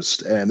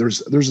cursed. And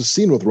there's a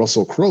scene with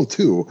Russell Crowe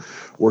too,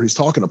 where he's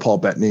talking to Paul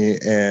Bettany,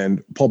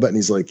 and Paul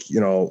Bettany's like,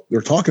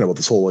 they're talking about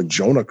this whole like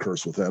Jonah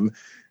curse with him.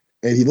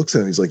 And he looks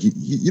at him, he's like,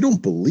 you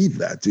don't believe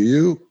that, do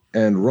you?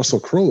 And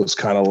Russell Crowe is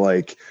kind of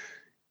like,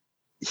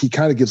 he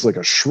kind of gives like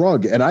a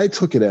shrug. And I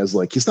took it as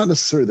like, it's not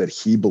necessarily that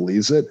he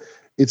believes it.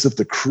 It's if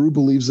the crew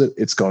believes it,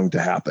 it's going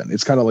to happen.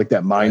 It's kind of like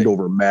that mind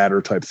over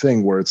matter type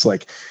thing where it's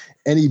like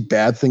any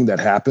bad thing that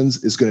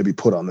happens is going to be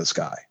put on this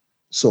guy.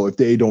 So if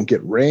they don't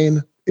get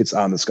rain, it's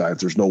on this guy. If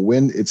there's no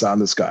wind, it's on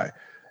this guy.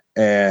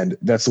 And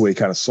that's the way he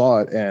kind of saw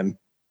it. And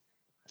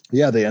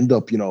yeah, they end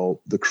up,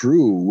 the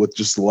crew with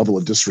just the level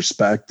of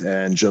disrespect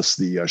and just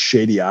the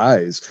shady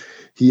eyes.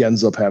 He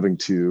ends up having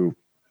to,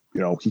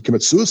 he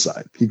commits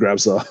suicide. He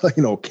grabs a,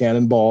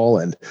 cannonball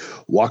and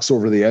walks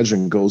over the edge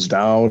and goes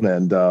down.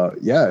 And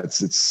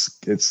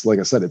it's like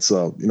I said, it's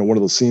one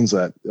of those scenes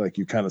that like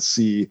you kind of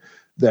see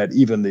that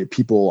even the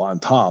people on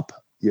top,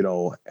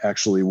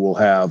 actually will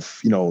have,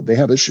 they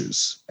have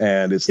issues,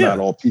 and it's not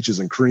all peaches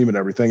and cream and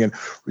everything. And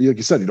like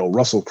you said,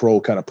 Russell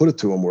Crowe kind of put it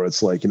to him where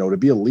it's like, to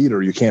be a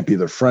leader, you can't be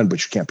their friend,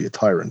 but you can't be a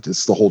tyrant.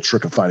 It's the whole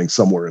trick of finding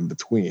somewhere in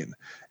between.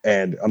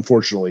 And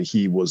unfortunately,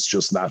 he was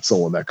just not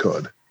someone that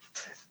could.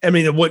 I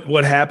mean,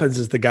 what happens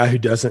is the guy who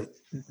doesn't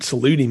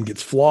salute him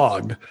gets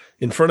flogged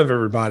in front of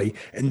everybody.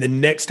 And the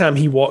next time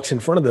he walks in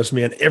front of those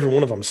men, every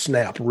one of them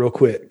snap real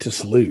quick to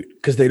salute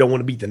because they don't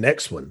want to be the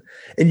next one.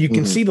 And you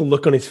can see the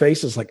look on his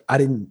face. It's like, I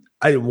didn't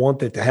want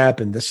that to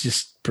happen. That's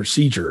just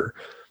procedure.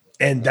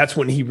 And that's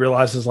when he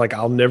realizes, like,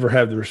 I'll never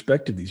have the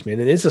respect of these men.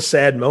 And it's a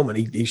sad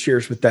moment. He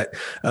shares with that,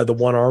 the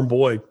one-armed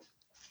boy.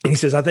 And he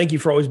says, I thank you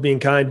for always being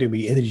kind to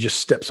me. And then he just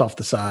steps off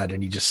the side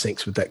and he just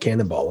sinks with that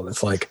cannonball. And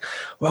it's like,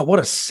 well, what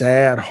a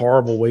sad,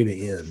 horrible way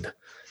to end,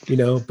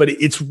 but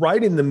it's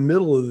right in the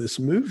middle of this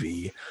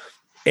movie.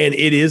 And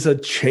it is a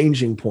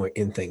changing point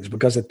in things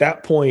because at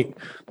that point,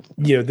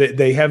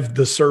 they have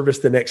the service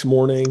the next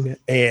morning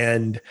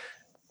and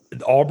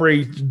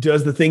Aubrey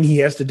does the thing he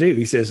has to do.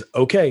 He says,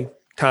 okay,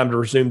 time to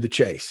resume the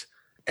chase.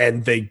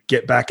 And they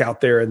get back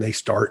out there and they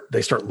start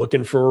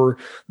looking for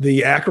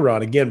the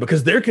Acheron again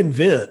because they're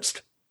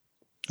convinced,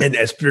 and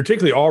as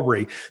particularly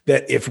Aubrey,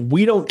 that if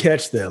we don't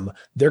catch them,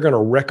 they're going to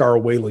wreck our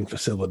whaling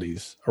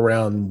facilities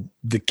around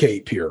the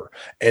Cape here.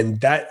 And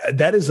that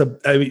is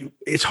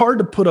it's hard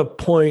to put a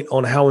point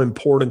on how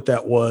important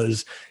that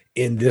was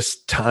in this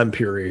time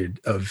period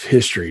of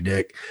history,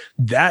 Dick.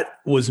 That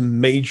was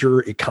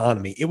major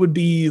economy. It would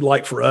be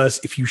like for us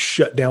if you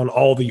shut down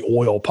all the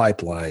oil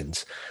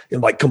pipelines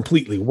and like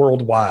completely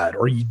worldwide,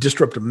 or you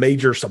disrupt a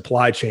major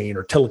supply chain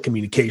or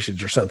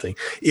telecommunications or something.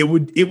 It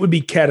would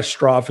be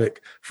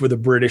catastrophic for the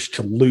British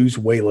to lose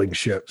whaling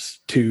ships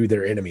to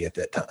their enemy at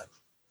that time.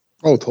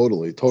 Oh,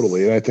 totally.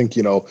 Totally. And I think,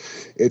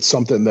 it's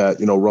something that,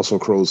 Russell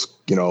Crowe's,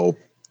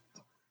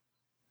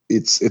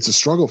 it's a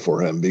struggle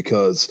for him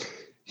because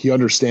he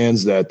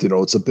understands that,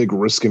 it's a big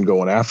risk in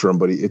going after him,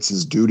 but it's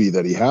his duty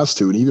that he has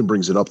to. And he even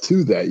brings it up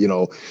too, that,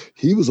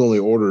 he was only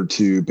ordered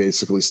to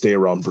basically stay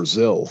around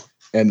Brazil.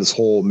 And this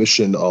whole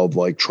mission of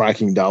like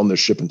tracking down the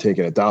ship and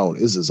taking it down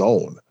is his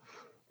own,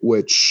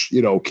 which,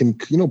 can,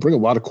 bring a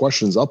lot of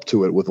questions up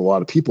to it with a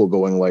lot of people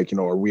going like,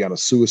 are we on a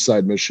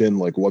suicide mission?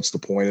 Like, what's the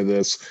point of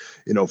this?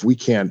 Are we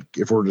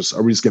just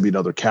going to be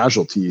another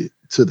casualty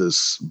to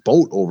this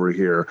boat over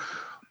here?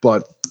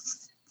 But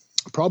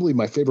probably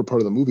my favorite part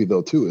of the movie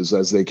though, too, is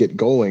as they get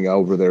going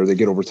over there, they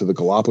get over to the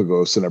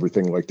Galapagos and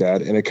everything like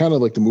that. And it kind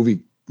of like the movie,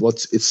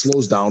 it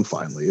slows down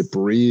finally. It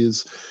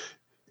breathes.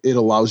 It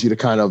allows you to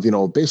kind of,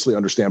 basically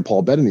understand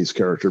Paul Bettany's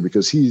character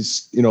because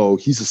he's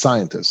a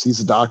scientist. He's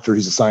a doctor.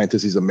 He's a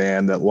scientist. He's a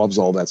man that loves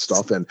all that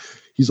stuff. And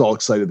he's all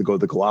excited to go to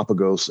the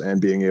Galapagos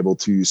and being able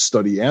to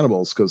study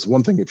animals. Because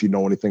one thing, if you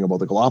know anything about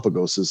the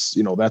Galapagos is,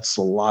 that's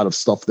a lot of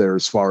stuff there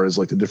as far as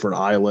like the different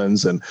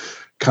islands and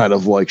kind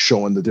of like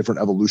showing the different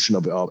evolution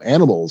of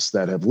animals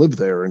that have lived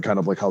there and kind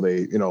of like how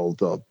they,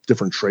 the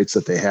different traits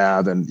that they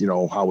have and,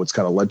 how it's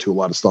kind of led to a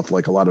lot of stuff,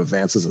 like a lot of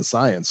advances in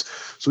science.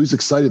 So he's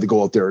excited to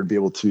go out there and be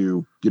able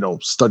to,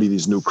 study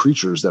these new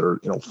creatures that are,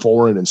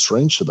 foreign and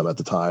strange to them at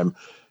the time.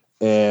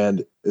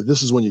 And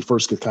this is when you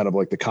first get kind of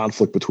like the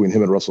conflict between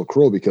him and Russell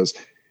Crowe, because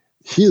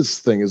his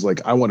thing is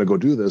like, I want to go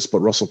do this, but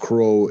Russell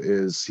Crowe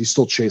he's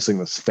still chasing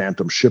this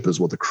phantom ship is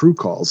what the crew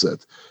calls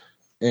it.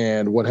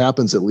 And what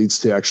happens, it leads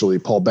to actually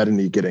Paul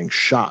Bettany getting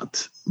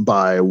shot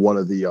by one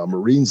of the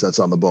Marines that's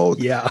on the boat.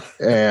 Yeah.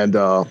 And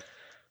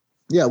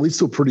it leads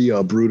to a pretty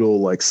brutal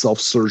like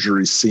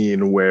self-surgery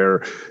scene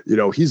where,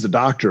 he's the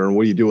doctor and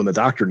what do you do when the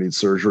doctor needs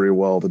surgery?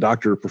 Well, the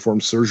doctor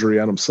performs surgery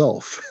on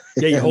himself.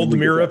 Yeah, you hold the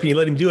mirror up and you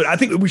let him do it. I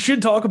think we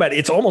should talk about it.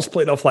 It's almost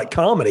played off like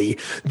comedy.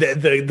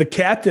 The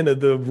captain of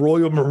the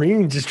Royal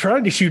Marines is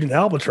trying to shoot an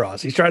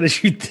albatross. He's trying to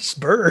shoot this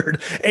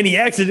bird, and he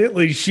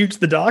accidentally shoots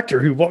the doctor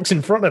who walks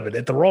in front of it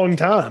at the wrong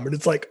time. And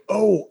it's like,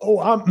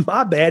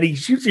 my bad. He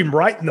shoots him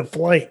right in the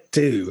flank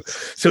too.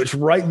 So it's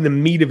right in the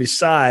meat of his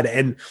side.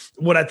 And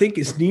what I think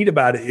is neat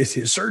about it is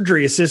his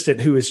surgery assistant,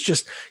 who is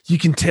just, you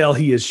can tell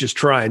he is just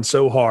trying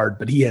so hard,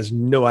 but he has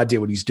no idea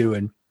what he's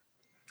doing.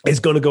 is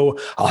going to go,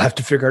 I'll have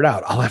to figure it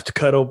out. I'll have to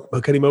cut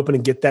him open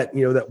and get that,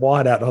 that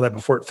wad out and all that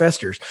before it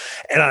festers.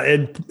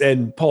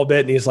 And Paul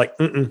Bettany is like,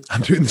 I'm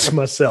doing this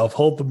myself.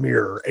 Hold the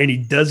mirror. And he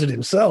does it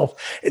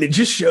himself. And it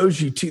just shows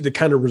you too, the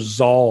kind of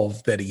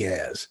resolve that he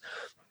has.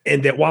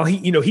 And that while he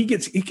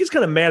gets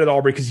kind of mad at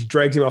Aubrey because he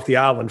drags him off the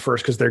island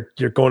first, because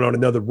they're going on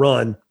another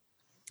run.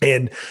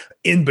 And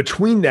in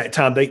between that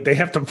time, they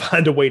have to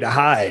find a way to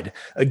hide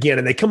again.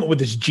 And they come up with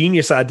this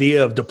genius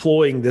idea of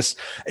deploying this.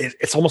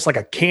 It's almost like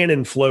a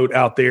cannon float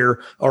out there,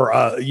 or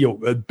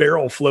a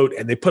barrel float.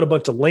 And they put a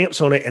bunch of lamps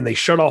on it, and they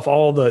turn off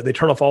all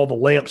the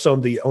lamps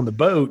on the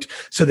boat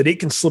so that it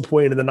can slip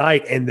away into the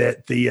night, and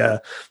that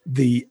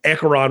the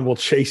Acheron will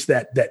chase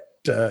that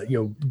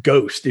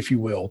ghost, if you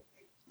will,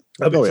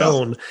 of its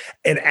own.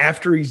 And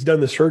after he's done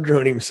the surgery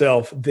on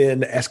himself,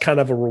 then as kind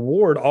of a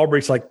reward,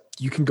 Aubrey's like,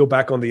 you can go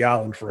back on the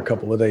island for a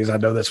couple of days. I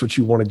know that's what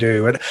you want to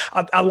do. And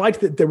I like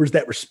that there was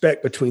that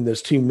respect between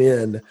those two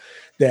men,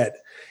 that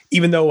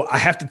even though I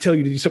have to tell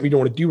you to do something you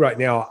don't want to do right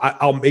now,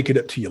 I'll make it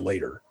up to you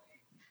later.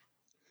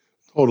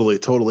 Totally.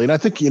 And I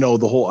think, the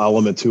whole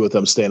element too with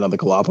them staying on the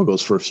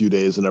Galapagos for a few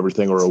days and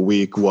everything, or a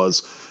week,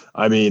 was,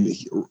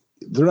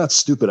 they're not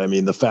stupid.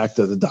 The fact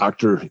that the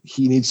doctor,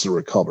 he needs to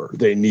recover.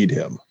 They need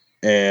him.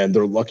 And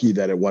they're lucky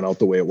that it went out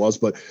the way it was.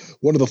 But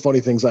one of the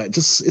funny things,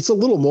 it's a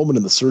little moment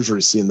in the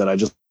surgery scene that I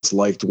just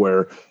liked,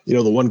 where,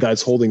 the one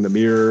guy's holding the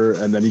mirror,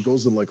 and then he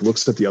goes and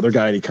looks at the other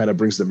guy, and he kind of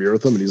brings the mirror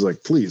with him, and he's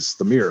like, please,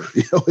 the mirror,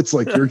 it's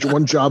like your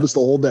one job is to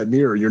hold that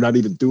mirror. You're not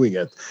even doing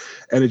it.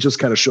 And it just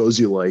kind of shows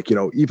you,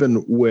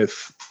 even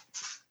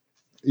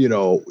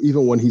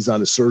when he's on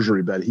his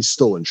surgery bed, he's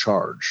still in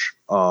charge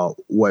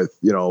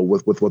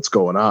with what's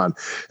going on.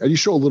 And you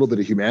show a little bit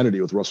of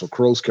humanity with Russell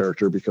Crowe's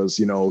character, because,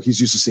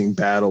 he's used to seeing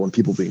battle and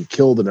people being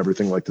killed and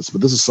everything like this,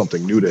 but this is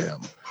something new to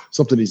him,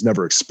 something he's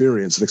never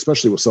experienced, and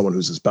especially with someone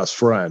who's his best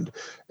friend.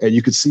 And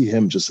you could see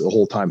him just the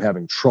whole time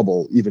having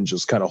trouble, even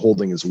just kind of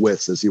holding his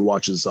wits as he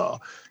watches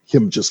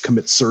him just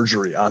commit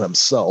surgery on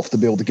himself to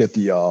be able to get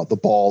the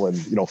ball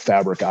and,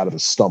 fabric out of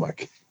his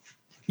stomach.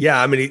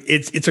 Yeah,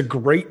 it's a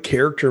great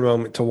character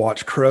moment to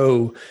watch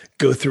Crowe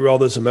go through all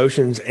those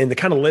emotions and to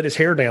kind of let his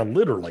hair down,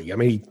 literally.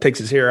 He takes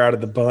his hair out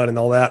of the bun and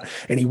all that,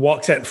 and he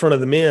walks out in front of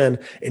the men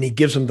and he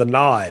gives them the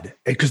nod,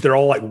 because they're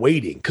all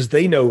waiting, because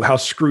they know how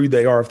screwed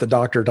they are if the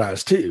doctor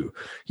dies too.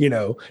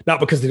 Not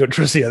because they don't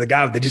trust the other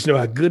guy, but they just know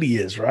how good he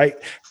is, right?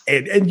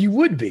 And you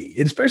would be,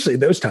 especially in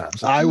those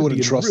times. I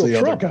wouldn't trust the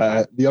other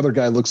guy. The other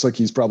guy looks like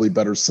he's probably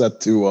better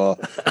set to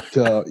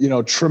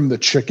trim the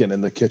chicken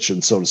in the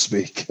kitchen, so to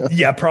speak.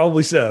 Yeah,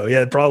 probably so.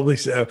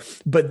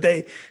 But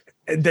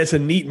that's a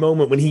neat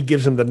moment when he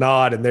gives them the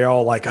nod, and they're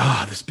all like,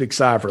 this big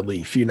sigh of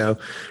relief,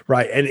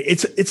 right? And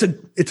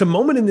it's a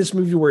moment in this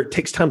movie where it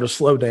takes time to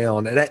slow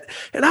down,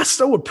 and I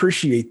so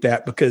appreciate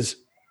that, because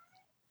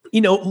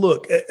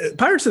look,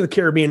 Pirates of the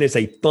Caribbean is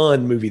a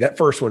fun movie. That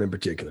first one in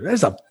particular,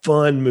 that's a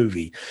fun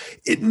movie.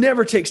 It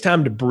never takes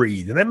time to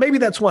breathe. And maybe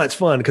that's why it's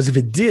fun, because if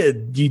it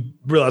did, you'd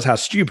realize how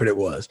stupid it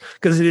was,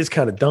 because it is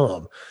kind of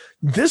dumb.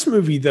 This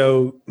movie,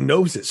 though,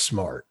 knows it's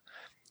smart,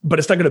 but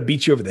it's not going to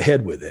beat you over the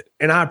head with it.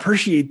 And I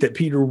appreciate that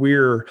Peter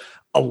Weir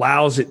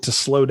allows it to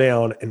slow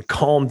down and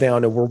calm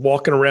down. And we're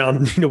walking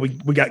around,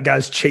 we got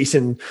guys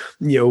chasing,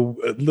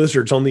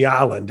 lizards on the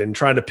island and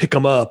trying to pick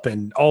them up,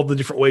 and all the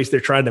different ways they're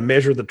trying to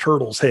measure the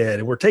turtle's head.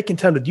 And we're taking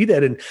time to do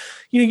that. And,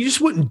 you just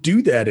wouldn't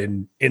do that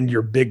in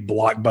your big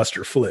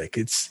blockbuster flick.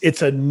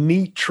 It's a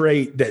neat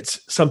trait.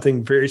 That's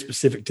something very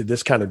specific to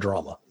this kind of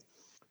drama.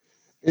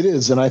 It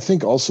is. And I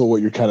think also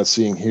what you're kind of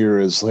seeing here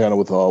is, Leanna,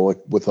 with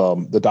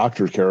the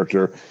doctor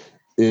character,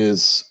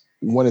 is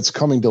when it's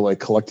coming to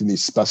collecting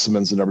these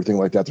specimens and everything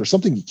like that, there's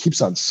something he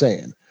keeps on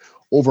saying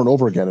over and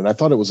over again. And I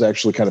thought it was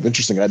actually kind of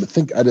interesting. I had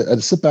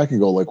to sit back and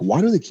go, why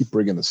do they keep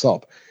bringing this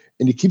up?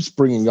 And he keeps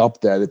bringing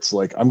up that it's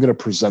I'm going to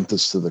present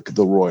this to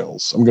the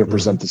royals. I'm going to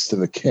present this to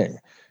the king.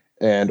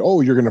 And,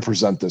 you're going to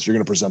present this. You're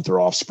going to present their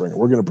offspring.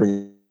 And we're going to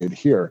bring it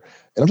here.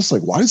 And I'm just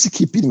like, why does he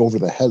keep beating over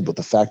the head with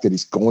the fact that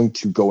he's going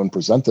to go and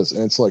present this?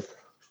 And it's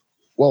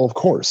well, of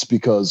course,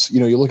 because,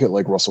 you look at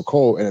Russell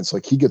Crowe, and it's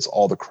he gets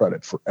all the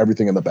credit for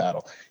everything in the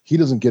battle. He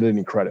doesn't get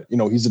any credit.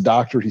 He's a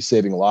doctor, he's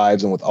saving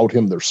lives, and without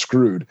him, they're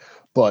screwed.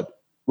 But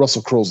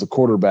Russell Crowe's the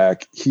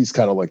quarterback. He's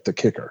kind of like the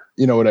kicker.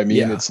 You know what I mean?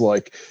 Yeah. It's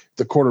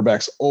the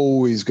quarterback's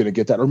always going to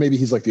get that. Or maybe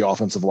he's like the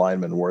offensive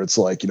lineman, where it's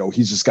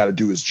he's just got to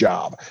do his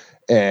job.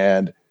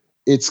 And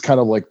it's kind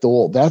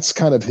of that's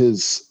kind of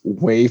his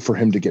way for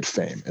him to get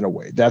fame, in a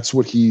way. That's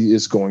what he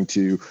is going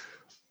to,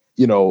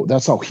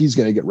 that's how he's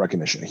going to get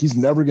recognition. He's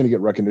never going to get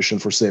recognition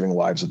for saving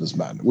lives of his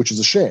men, which is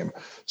a shame.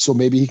 So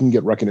maybe he can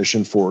get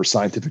recognition for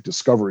scientific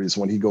discoveries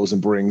when he goes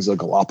and brings a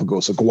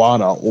Galapagos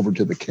iguana over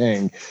to the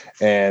king,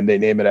 and they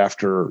name it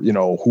after,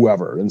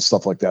 whoever and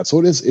stuff like that. So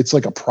it's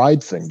like a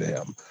pride thing to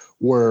him,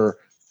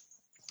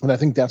 and I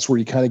think that's where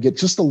you kind of get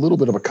just a little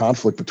bit of a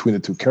conflict between the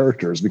two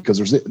characters, because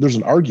there's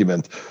an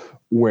argument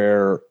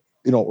where,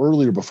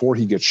 earlier before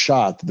he gets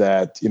shot,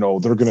 that,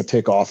 they're going to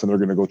take off and they're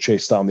going to go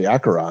chase down the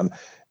Acheron.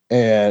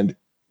 And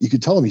you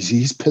could tell him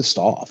he's pissed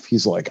off.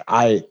 He's like,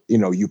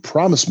 you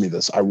promised me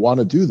this. I want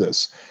to do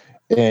this.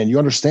 And you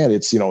understand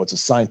it's a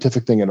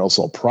scientific thing and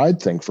also a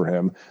pride thing for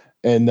him.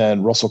 And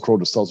then Russell Crowe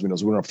just tells me, we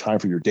don't have time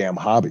for your damn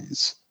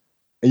hobbies.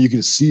 And you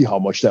can see how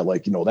much that,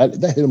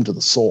 that hit him to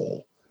the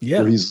soul.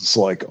 Yeah. Where he's just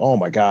like, oh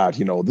my God,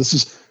 this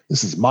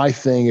is my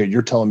thing. And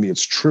you're telling me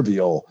it's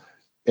trivial.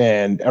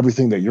 And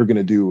everything that you're going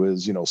to do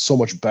is, so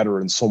much better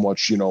and so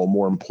much,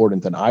 more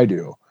important than I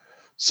do.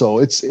 So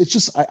it's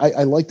just,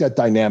 I like that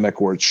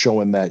dynamic where it's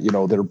showing that,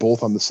 they're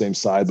both on the same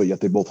side, but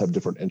yet they both have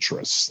different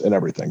interests and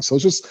everything. So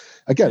it's just,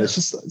 again, it's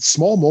just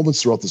small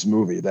moments throughout this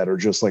movie that are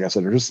just, like I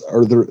said,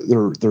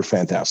 they're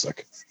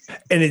fantastic.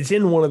 And it's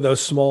in one of those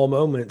small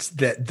moments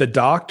that the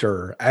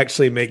doctor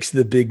actually makes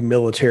the big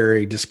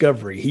military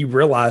discovery. He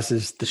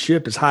realizes the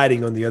ship is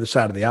hiding on the other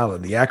side of the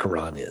island. The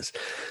Acheron is.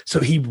 So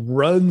he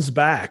runs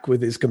back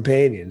with his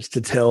companions to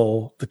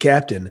tell the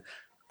captain,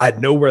 I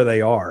know where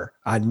they are.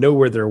 I know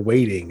where they're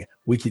waiting.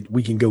 We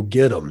can go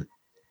get them.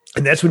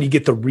 And that's when you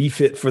get the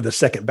refit for the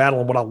second battle.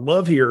 And what I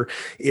love here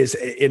is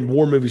in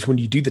war movies, when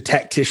you do the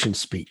tactician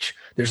speech,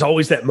 there's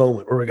always that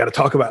moment where we got to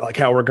talk about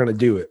how we're going to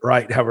do it,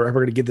 right? How we're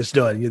going to get this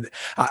done.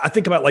 I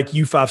think about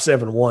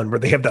U-571, where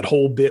they have that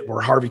whole bit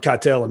where Harvey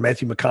Keitel and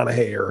Matthew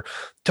McConaughey are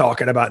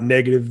talking about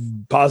negative,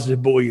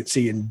 positive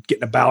buoyancy and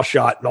getting a bow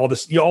shot and all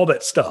this, all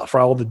that stuff,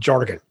 right? All the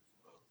jargon.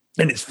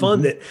 And it's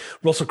fun that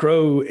Russell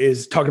Crowe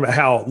is talking about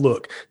how,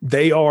 look,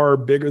 they are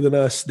bigger than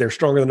us. They're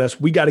stronger than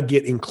us. We got to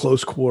get in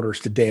close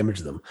quarters to damage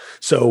them.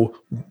 So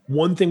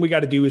one thing we got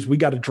to do is we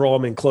got to draw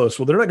them in close.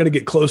 Well, they're not going to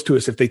get close to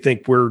us if they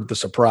think we're the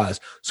surprise.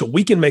 So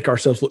we can make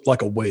ourselves look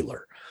like a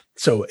whaler.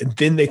 So, and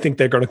then they think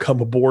they're going to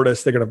come aboard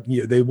us. They're going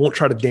to, they won't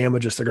try to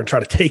damage us. They're going to try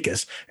to take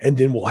us, and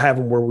then we'll have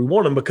them where we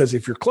want them, because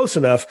if you're close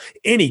enough,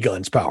 any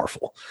gun's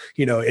powerful,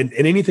 and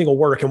anything will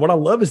work. And what I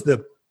love is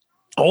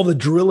all the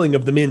drilling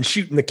of the men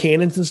shooting the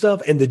cannons and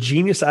stuff, and the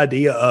genius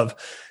idea of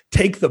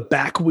take the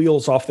back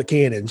wheels off the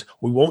cannons.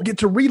 We won't get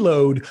to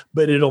reload,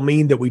 but it'll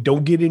mean that we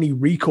don't get any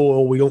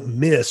recoil. We don't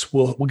miss.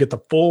 We'll get the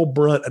full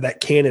brunt of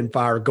that cannon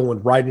fire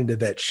going right into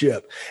that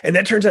ship. And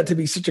that turns out to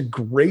be such a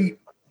great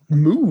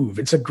move.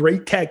 It's a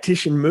great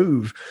tactician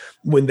move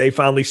when they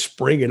finally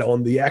spring it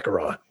on the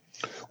Acheron.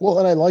 Well,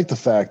 and I like the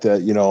fact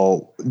that,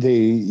 they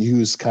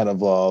use kind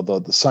of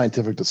the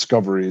scientific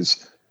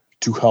discoveries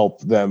to help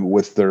them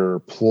with their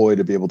ploy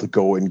to be able to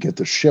go and get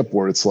the ship,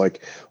 where it's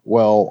like,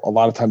 well, a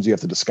lot of times you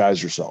have to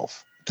disguise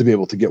yourself to be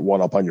able to get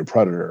one up on your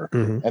predator.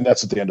 Mm-hmm. And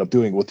that's what they end up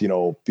doing with,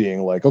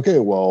 being like, okay,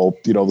 well,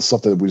 the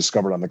stuff that we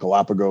discovered on the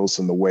Galapagos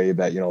and the way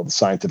that, the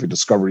scientific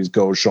discoveries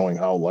go, showing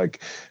how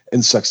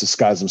insects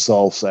disguise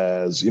themselves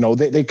as,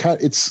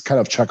 it's kind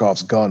of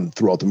Chekhov's gun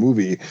throughout the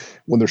movie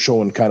when they're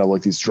showing kind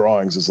of these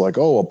drawings is like,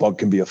 oh, a bug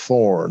can be a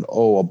thorn.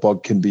 Oh, a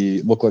bug can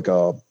look like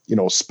a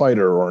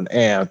spider or an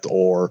ant,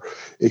 or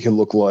it can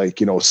look like,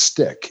 a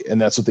stick.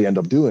 And that's what they end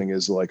up doing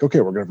is like,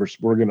 okay, we're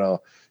going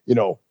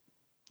to,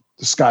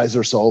 disguise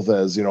ourselves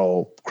as,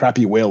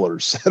 crappy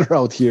whalers that are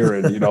out here.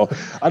 And,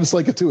 I just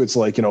like it too. It's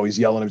like, he's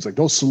yelling, he's like,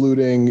 no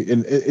saluting.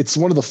 And it's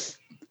one of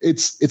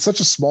it's such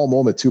a small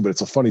moment too, but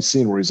it's a funny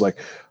scene where he's like,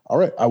 all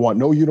right, I want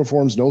no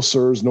uniforms, no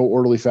sirs, no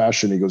orderly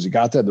fashion. He goes, you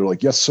got that? And they're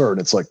like, yes, sir.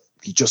 And it's like,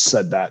 he just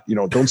said that,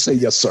 don't say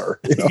yes, sir.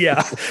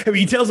 Yeah. I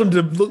mean, he tells them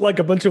to look like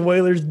a bunch of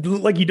whalers,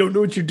 look like you don't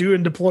know what you're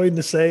doing deploying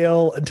the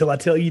sail until I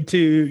tell you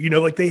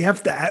to, they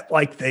have to act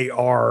like they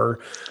are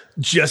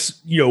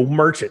just,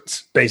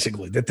 merchants,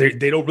 basically, that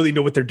they don't really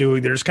know what they're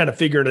doing. They're just kind of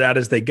figuring it out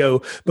as they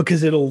go,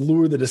 because it'll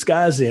lure the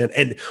disguise in.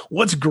 And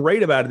what's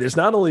great about it is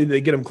not only do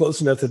they get them close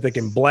enough that they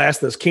can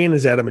blast those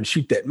cannons at them and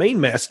shoot that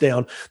mainmast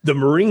down, the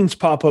Marines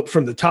pop up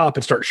from the top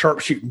and start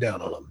sharpshooting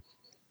down on them.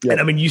 Yep. And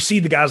I mean, you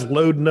see the guys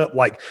loading up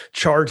like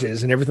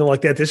charges and everything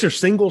like that. These are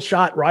single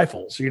shot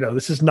rifles.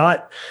 This is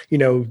not,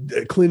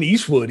 Clint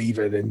Eastwood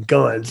even, and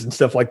guns and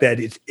stuff like that.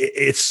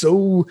 It's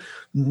so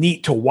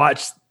neat to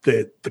watch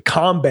the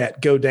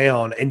combat go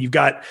down. And you've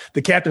got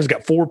the captain's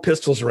got 4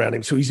 pistols around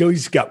him. So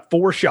he's got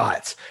 4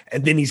 shots,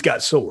 and then he's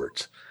got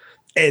swords.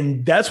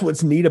 And that's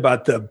what's neat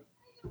about the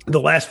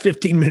last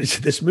 15 minutes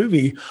of this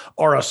movie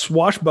are a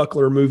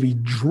swashbuckler movie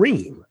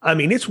dream. I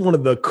mean, it's one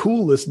of the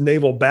coolest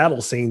naval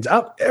battle scenes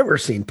I've ever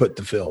seen put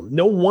to film.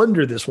 No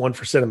wonder this won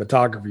for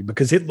cinematography,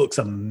 because it looks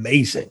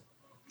amazing.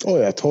 Oh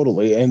yeah,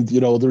 totally. And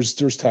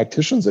there's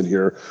tacticians in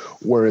here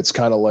where it's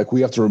kind of like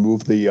we have to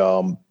remove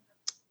the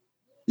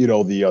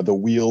the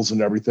wheels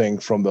and everything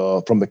from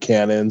the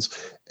cannons.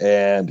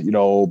 And,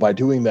 by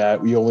doing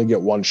that, we only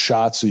get 1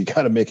 shot. So you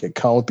got to make it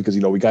count, because,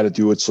 we got to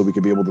do it so we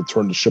can be able to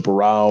turn the ship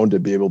around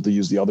and be able to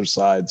use the other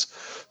sides.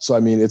 So,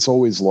 I mean, it's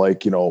always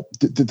like,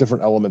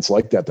 different elements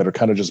like that are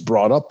kind of just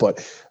brought up.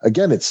 But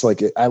again, it's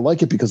like, I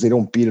like it because they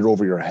don't beat it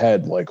over your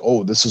head. Like,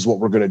 oh, this is what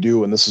we're going to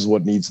do, and this is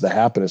what needs to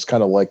happen. It's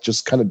kind of like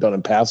just kind of done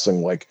in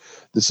passing. Like,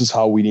 this is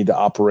how we need to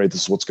operate.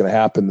 This is what's going to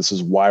happen. This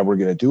is why we're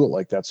going to do it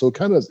like that. So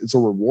it's a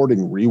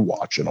rewarding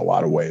rewatch in a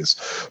lot of ways.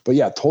 But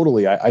yeah,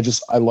 totally. I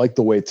like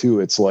the way too.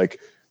 It's like,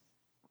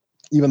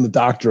 even the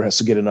doctor has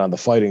to get in on the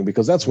fighting,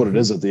 because that's what it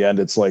is at the end.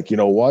 It's like, you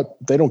know what?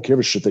 They don't give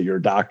a shit that you're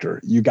a doctor.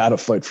 You got to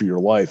fight for your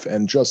life.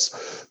 And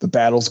just the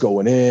battles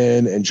going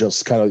in, and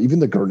just kind of even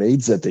the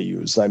grenades that they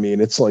use. I mean,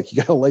 it's like, you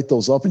got to light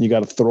those up and you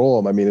got to throw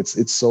them. I mean,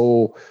 it's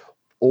so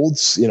old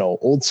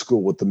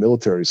school with the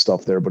military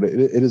stuff there, but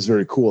it is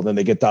very cool. And then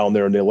they get down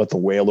there and they let the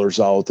whalers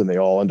out and they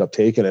all end up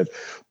taking it.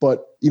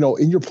 But,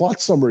 in your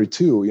plot summary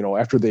too,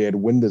 after they had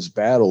won this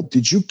battle,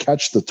 did you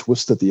catch the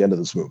twist at the end of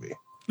this movie?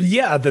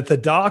 Yeah, that the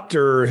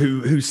doctor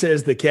who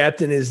says the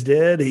captain is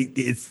dead,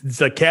 it's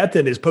the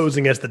captain is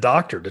posing as the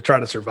doctor to try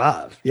to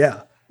survive.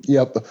 Yeah.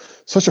 Yep.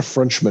 Such a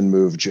Frenchman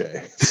move,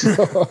 Jay.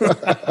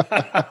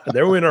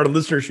 There went our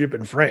listenership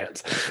in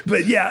France.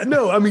 But yeah,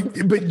 no, I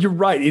mean, but you're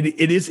right.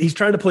 It is, he's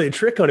trying to play a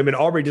trick on him, and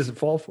Aubrey doesn't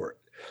fall for it.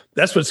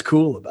 That's what's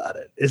cool about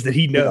it, is that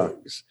he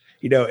knows.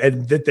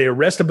 And that they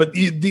arrest him. But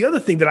the other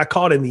thing that I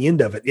caught in the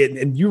end of it,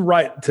 and you're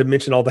right to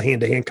mention all the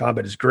hand-to-hand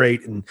combat is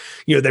great. And,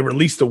 they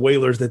release the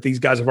whalers that these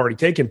guys have already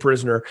taken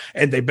prisoner,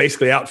 and they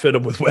basically outfit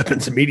them with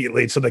weapons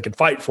immediately so they can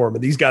fight for them.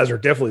 And these guys are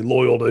definitely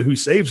loyal to who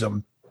saves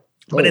them.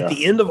 But at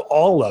the end of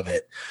all of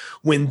it,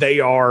 when they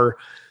are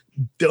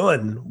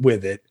done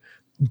with it,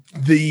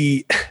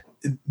 the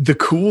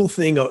cool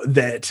thing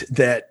that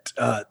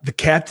the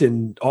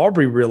Captain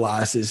Aubrey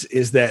realizes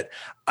is that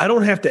I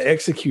don't have to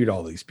execute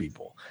all these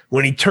people.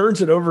 When he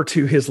turns it over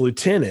to his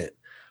lieutenant,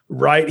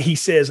 right, he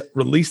says,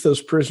 release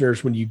those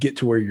prisoners when you get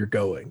to where you're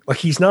going. Like,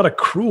 he's not a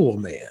cruel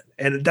man.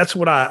 And that's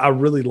what I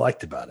really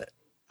liked about it.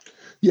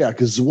 Yeah,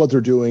 because what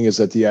they're doing is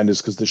at the end is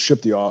because the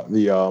ship, the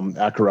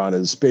Acheron,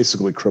 is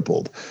basically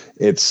crippled.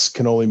 It's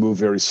can only move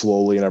very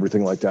slowly and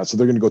everything like that. So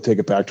they're going to go take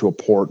it back to a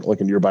port, like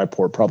a nearby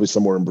port, probably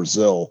somewhere in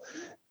Brazil,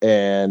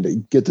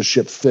 and get the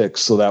ship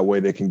fixed so that way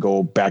they can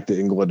go back to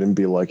England and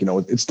be like,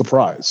 it's the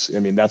prize. I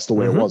mean, that's the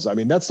way it was. I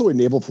mean, that's the way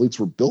naval fleets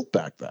were built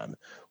back then,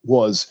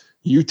 was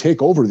you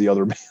take over the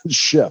other man's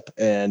ship,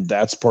 and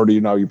that's part of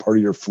you're part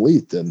of your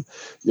fleet. And,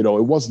 it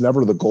was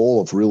never the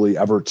goal of really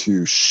ever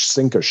to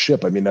sink a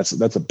ship. I mean, that's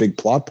a big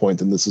plot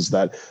point. And this is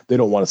that they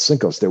don't want to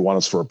sink us. They want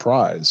us for a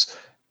prize.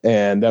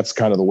 And that's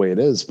kind of the way it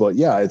is. But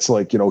yeah, it's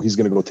like, he's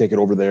going to go take it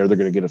over there. They're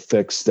going to get it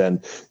fixed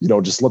and,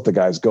 just let the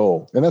guys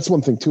go. And that's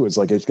one thing too. It's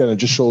like, it kind of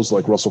just shows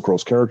like Russell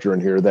Crowe's character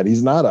in here, that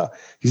he's not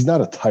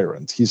a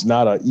tyrant. He's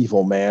not an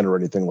evil man or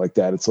anything like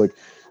that. It's like,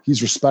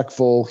 he's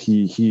respectful.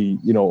 He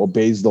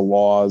obeys the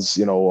laws,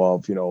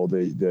 of,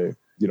 the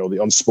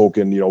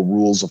unspoken,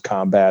 rules of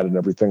combat and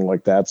everything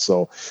like that.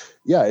 So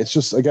yeah,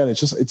 it's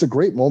a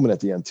great moment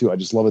at the end too. I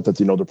just love it that,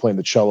 they're playing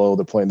the cello,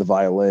 they're playing the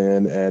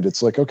violin, and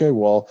it's like, okay,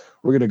 well,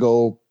 we're going to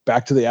go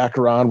back to the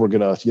Acheron. We're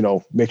going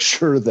to, make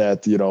sure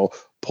that,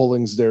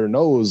 Pullings there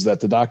knows that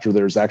the doctor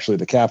there is actually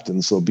the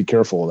captain. So be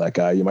careful of that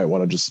guy. You might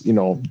want to just,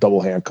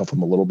 double handcuff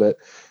him a little bit,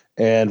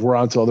 and we're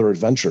on to other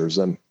adventures.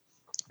 And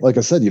like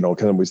I said,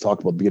 kind of we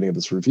talked about at the beginning of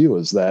this review,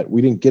 is that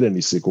we didn't get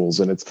any sequels,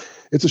 and it's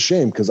a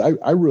shame, because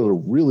I really,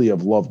 really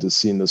have loved to have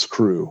seen this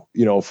crew,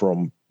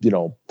 from,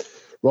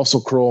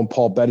 Russell Crowe and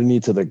Paul Bettany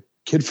to the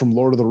kid from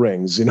Lord of the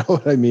Rings, you know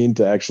what I mean,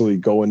 to actually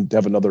go and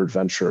have another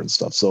adventure and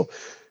stuff. So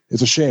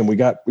it's a shame. We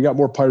got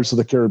more Pirates of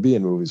the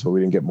Caribbean movies, but we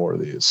didn't get more of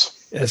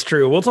these. That's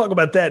true. We'll talk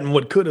about that and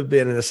what could have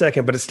been in a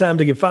second, but it's time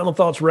to give final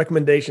thoughts,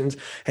 recommendations,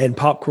 and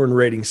popcorn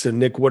ratings. So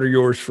Nick, what are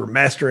yours for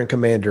Master and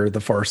Commander,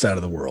 The Far Side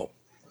of the World?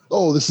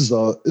 Oh, this is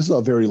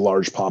a very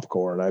large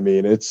popcorn. I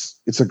mean, it's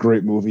a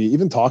great movie.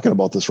 Even talking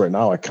about this right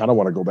now, I kind of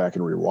want to go back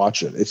and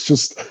rewatch it. It's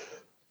just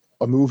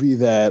a movie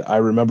that I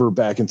remember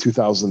back in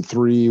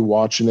 2003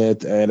 watching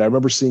it, and I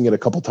remember seeing it a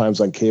couple times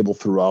on cable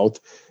throughout.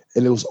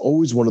 And it was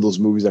always one of those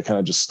movies that kind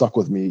of just stuck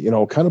with me,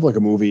 kind of like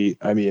a movie.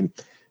 I mean,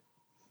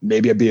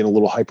 maybe I'm being a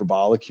little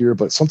hyperbolic here,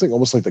 but something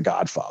almost like The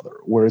Godfather,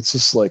 where it's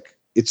just like,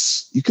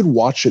 you could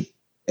watch it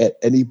at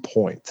any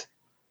point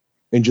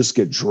and just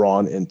get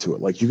drawn into it.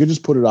 Like, you could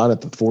just put it on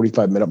at the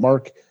 45-minute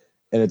mark,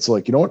 and it's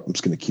like, you know what? I'm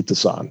just going to keep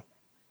this on.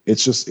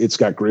 It's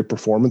got great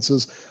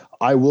performances.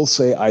 I will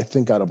say, I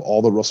think out of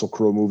all the Russell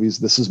Crowe movies,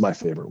 this is my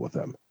favorite with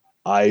him.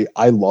 I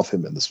love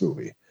him in this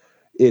movie.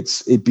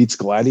 It beats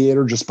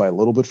Gladiator just by a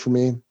little bit for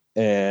me.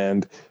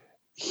 And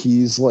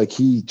he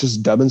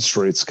just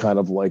demonstrates kind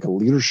of like a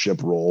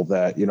leadership role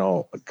that,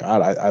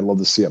 God, I love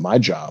to see at my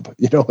job.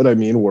 You know what I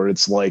mean? Where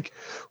it's like,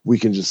 we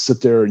can just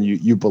sit there and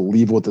you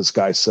believe what this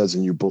guy says,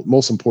 and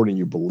most important,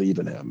 you believe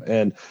in him.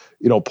 And,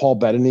 Paul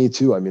Bettany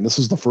too. I mean, this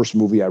is the first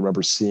movie I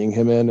remember seeing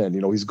him in, and,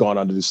 he's gone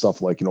on to do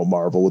stuff like,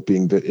 Marvel with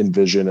being in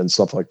Vision and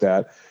stuff like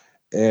that.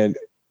 And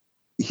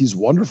he's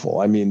wonderful.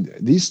 I mean,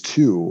 these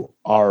two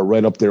are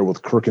right up there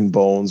with Kirk and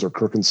Bones or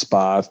Kirk and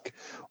Spock,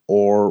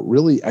 or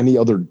really any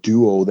other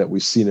duo that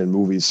we've seen in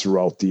movies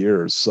throughout the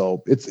years.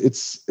 So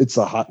it's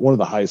one of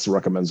the highest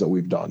recommends that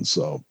we've done.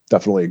 So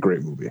definitely a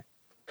great movie.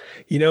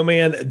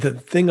 Man, the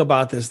thing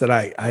about this that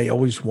I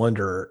always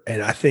wonder,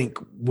 and I think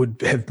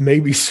would have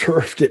maybe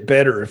served it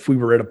better if we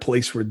were at a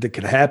place where that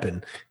could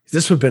happen,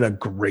 this would have been a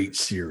great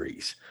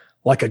series.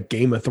 like a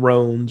Game of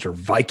Thrones or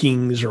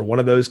Vikings or one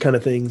of those kind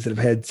of things that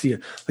have had,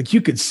 like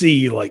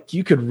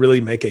you could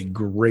really make a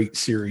great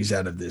series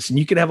out of this. And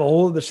you could have a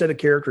whole other set of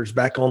characters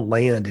back on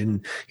land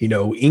in,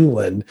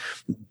 England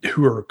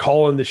who are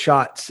calling the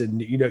shots.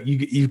 And,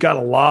 you've got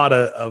a lot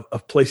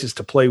of places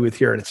to play with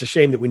here. And it's a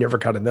shame that we never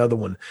got another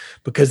one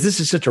because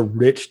this is such a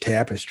rich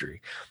tapestry.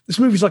 This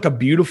movie's like a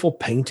beautiful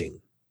painting.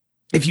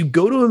 If you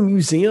go to a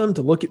museum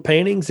to look at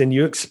paintings and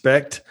you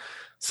expect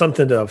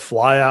something to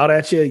fly out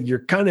at you,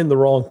 you're kind of in the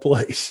wrong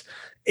place.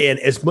 And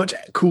as much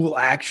cool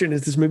action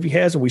as this movie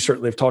has, and we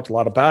certainly have talked a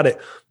lot about it,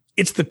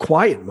 it's the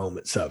quiet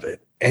moments of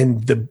it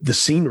and the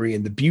scenery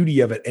and the beauty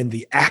of it and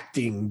the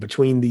acting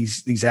between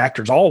these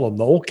actors, all of them,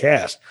 the whole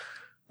cast,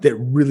 that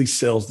really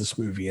sells this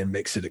movie and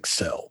makes it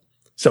excel.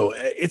 So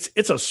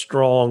it's a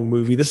strong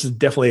movie. This is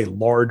definitely a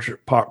large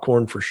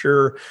popcorn for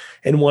sure.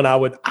 And one I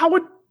would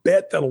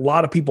bet that a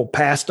lot of people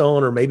passed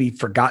on or maybe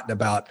forgotten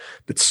about,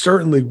 but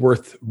certainly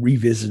worth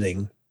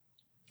revisiting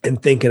and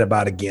thinking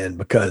about again,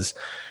 because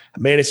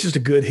man, it's just a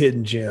good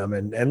hidden gem.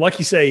 And like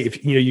you say,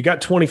 if you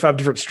got 25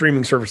 different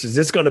streaming services,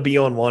 it's going to be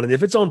on one. And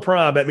if it's on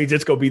Prime, that means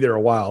it's going to be there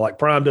a while. Like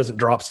Prime doesn't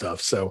drop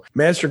stuff. So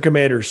Master and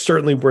Commander is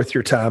certainly worth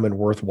your time and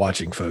worth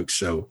watching, folks.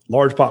 So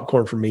large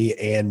popcorn for me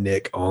and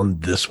Nick on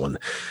this one.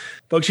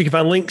 Folks, you can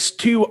find links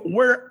to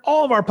where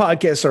all of our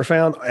podcasts are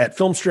found at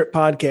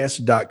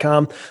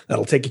filmstrippodcast.com.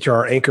 That'll take you to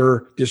our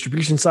Anchor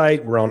distribution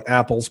site. We're on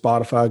Apple,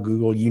 Spotify,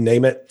 Google, you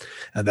name it.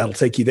 That'll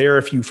take you there.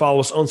 If you follow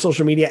us on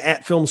social media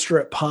at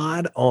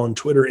FilmstripPod on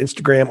Twitter,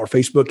 Instagram, or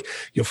Facebook,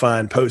 you'll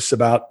find posts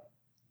about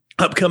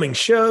upcoming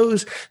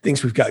shows,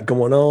 things we've got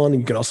going on. And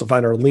you can also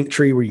find our link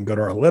tree where you can go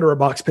to our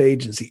Letterboxd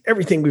page and see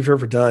everything we've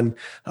ever done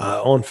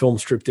on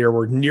Filmstrip there.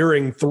 We're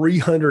nearing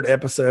 300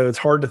 episodes.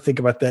 Hard to think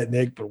about that,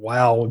 Nick, but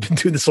wow, we've been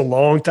doing this a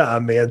long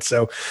time, man.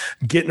 So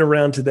getting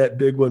around to that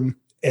big one,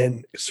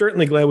 and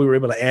certainly glad we were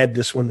able to add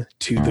this one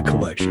to the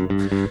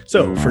collection.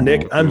 So for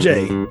Nick, I'm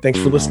Jay. Thanks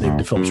for listening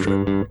to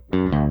Filmstrip.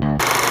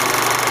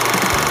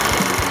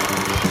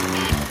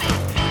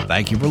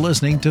 Thank you for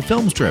listening to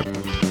Filmstrip.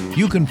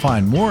 You can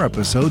find more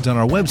episodes on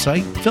our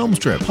website,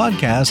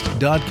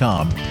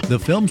 filmstrippodcast.com. The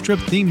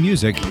Filmstrip theme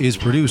music is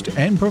produced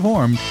and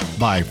performed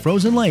by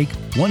Frozen Lake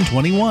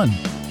 121.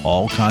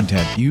 All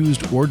content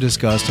used or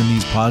discussed in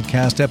these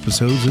podcast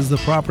episodes is the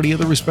property of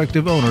the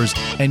respective owners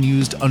and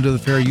used under the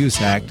Fair Use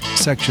Act,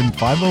 Section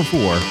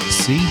 504,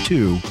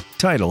 C2,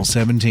 Title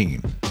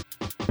 17.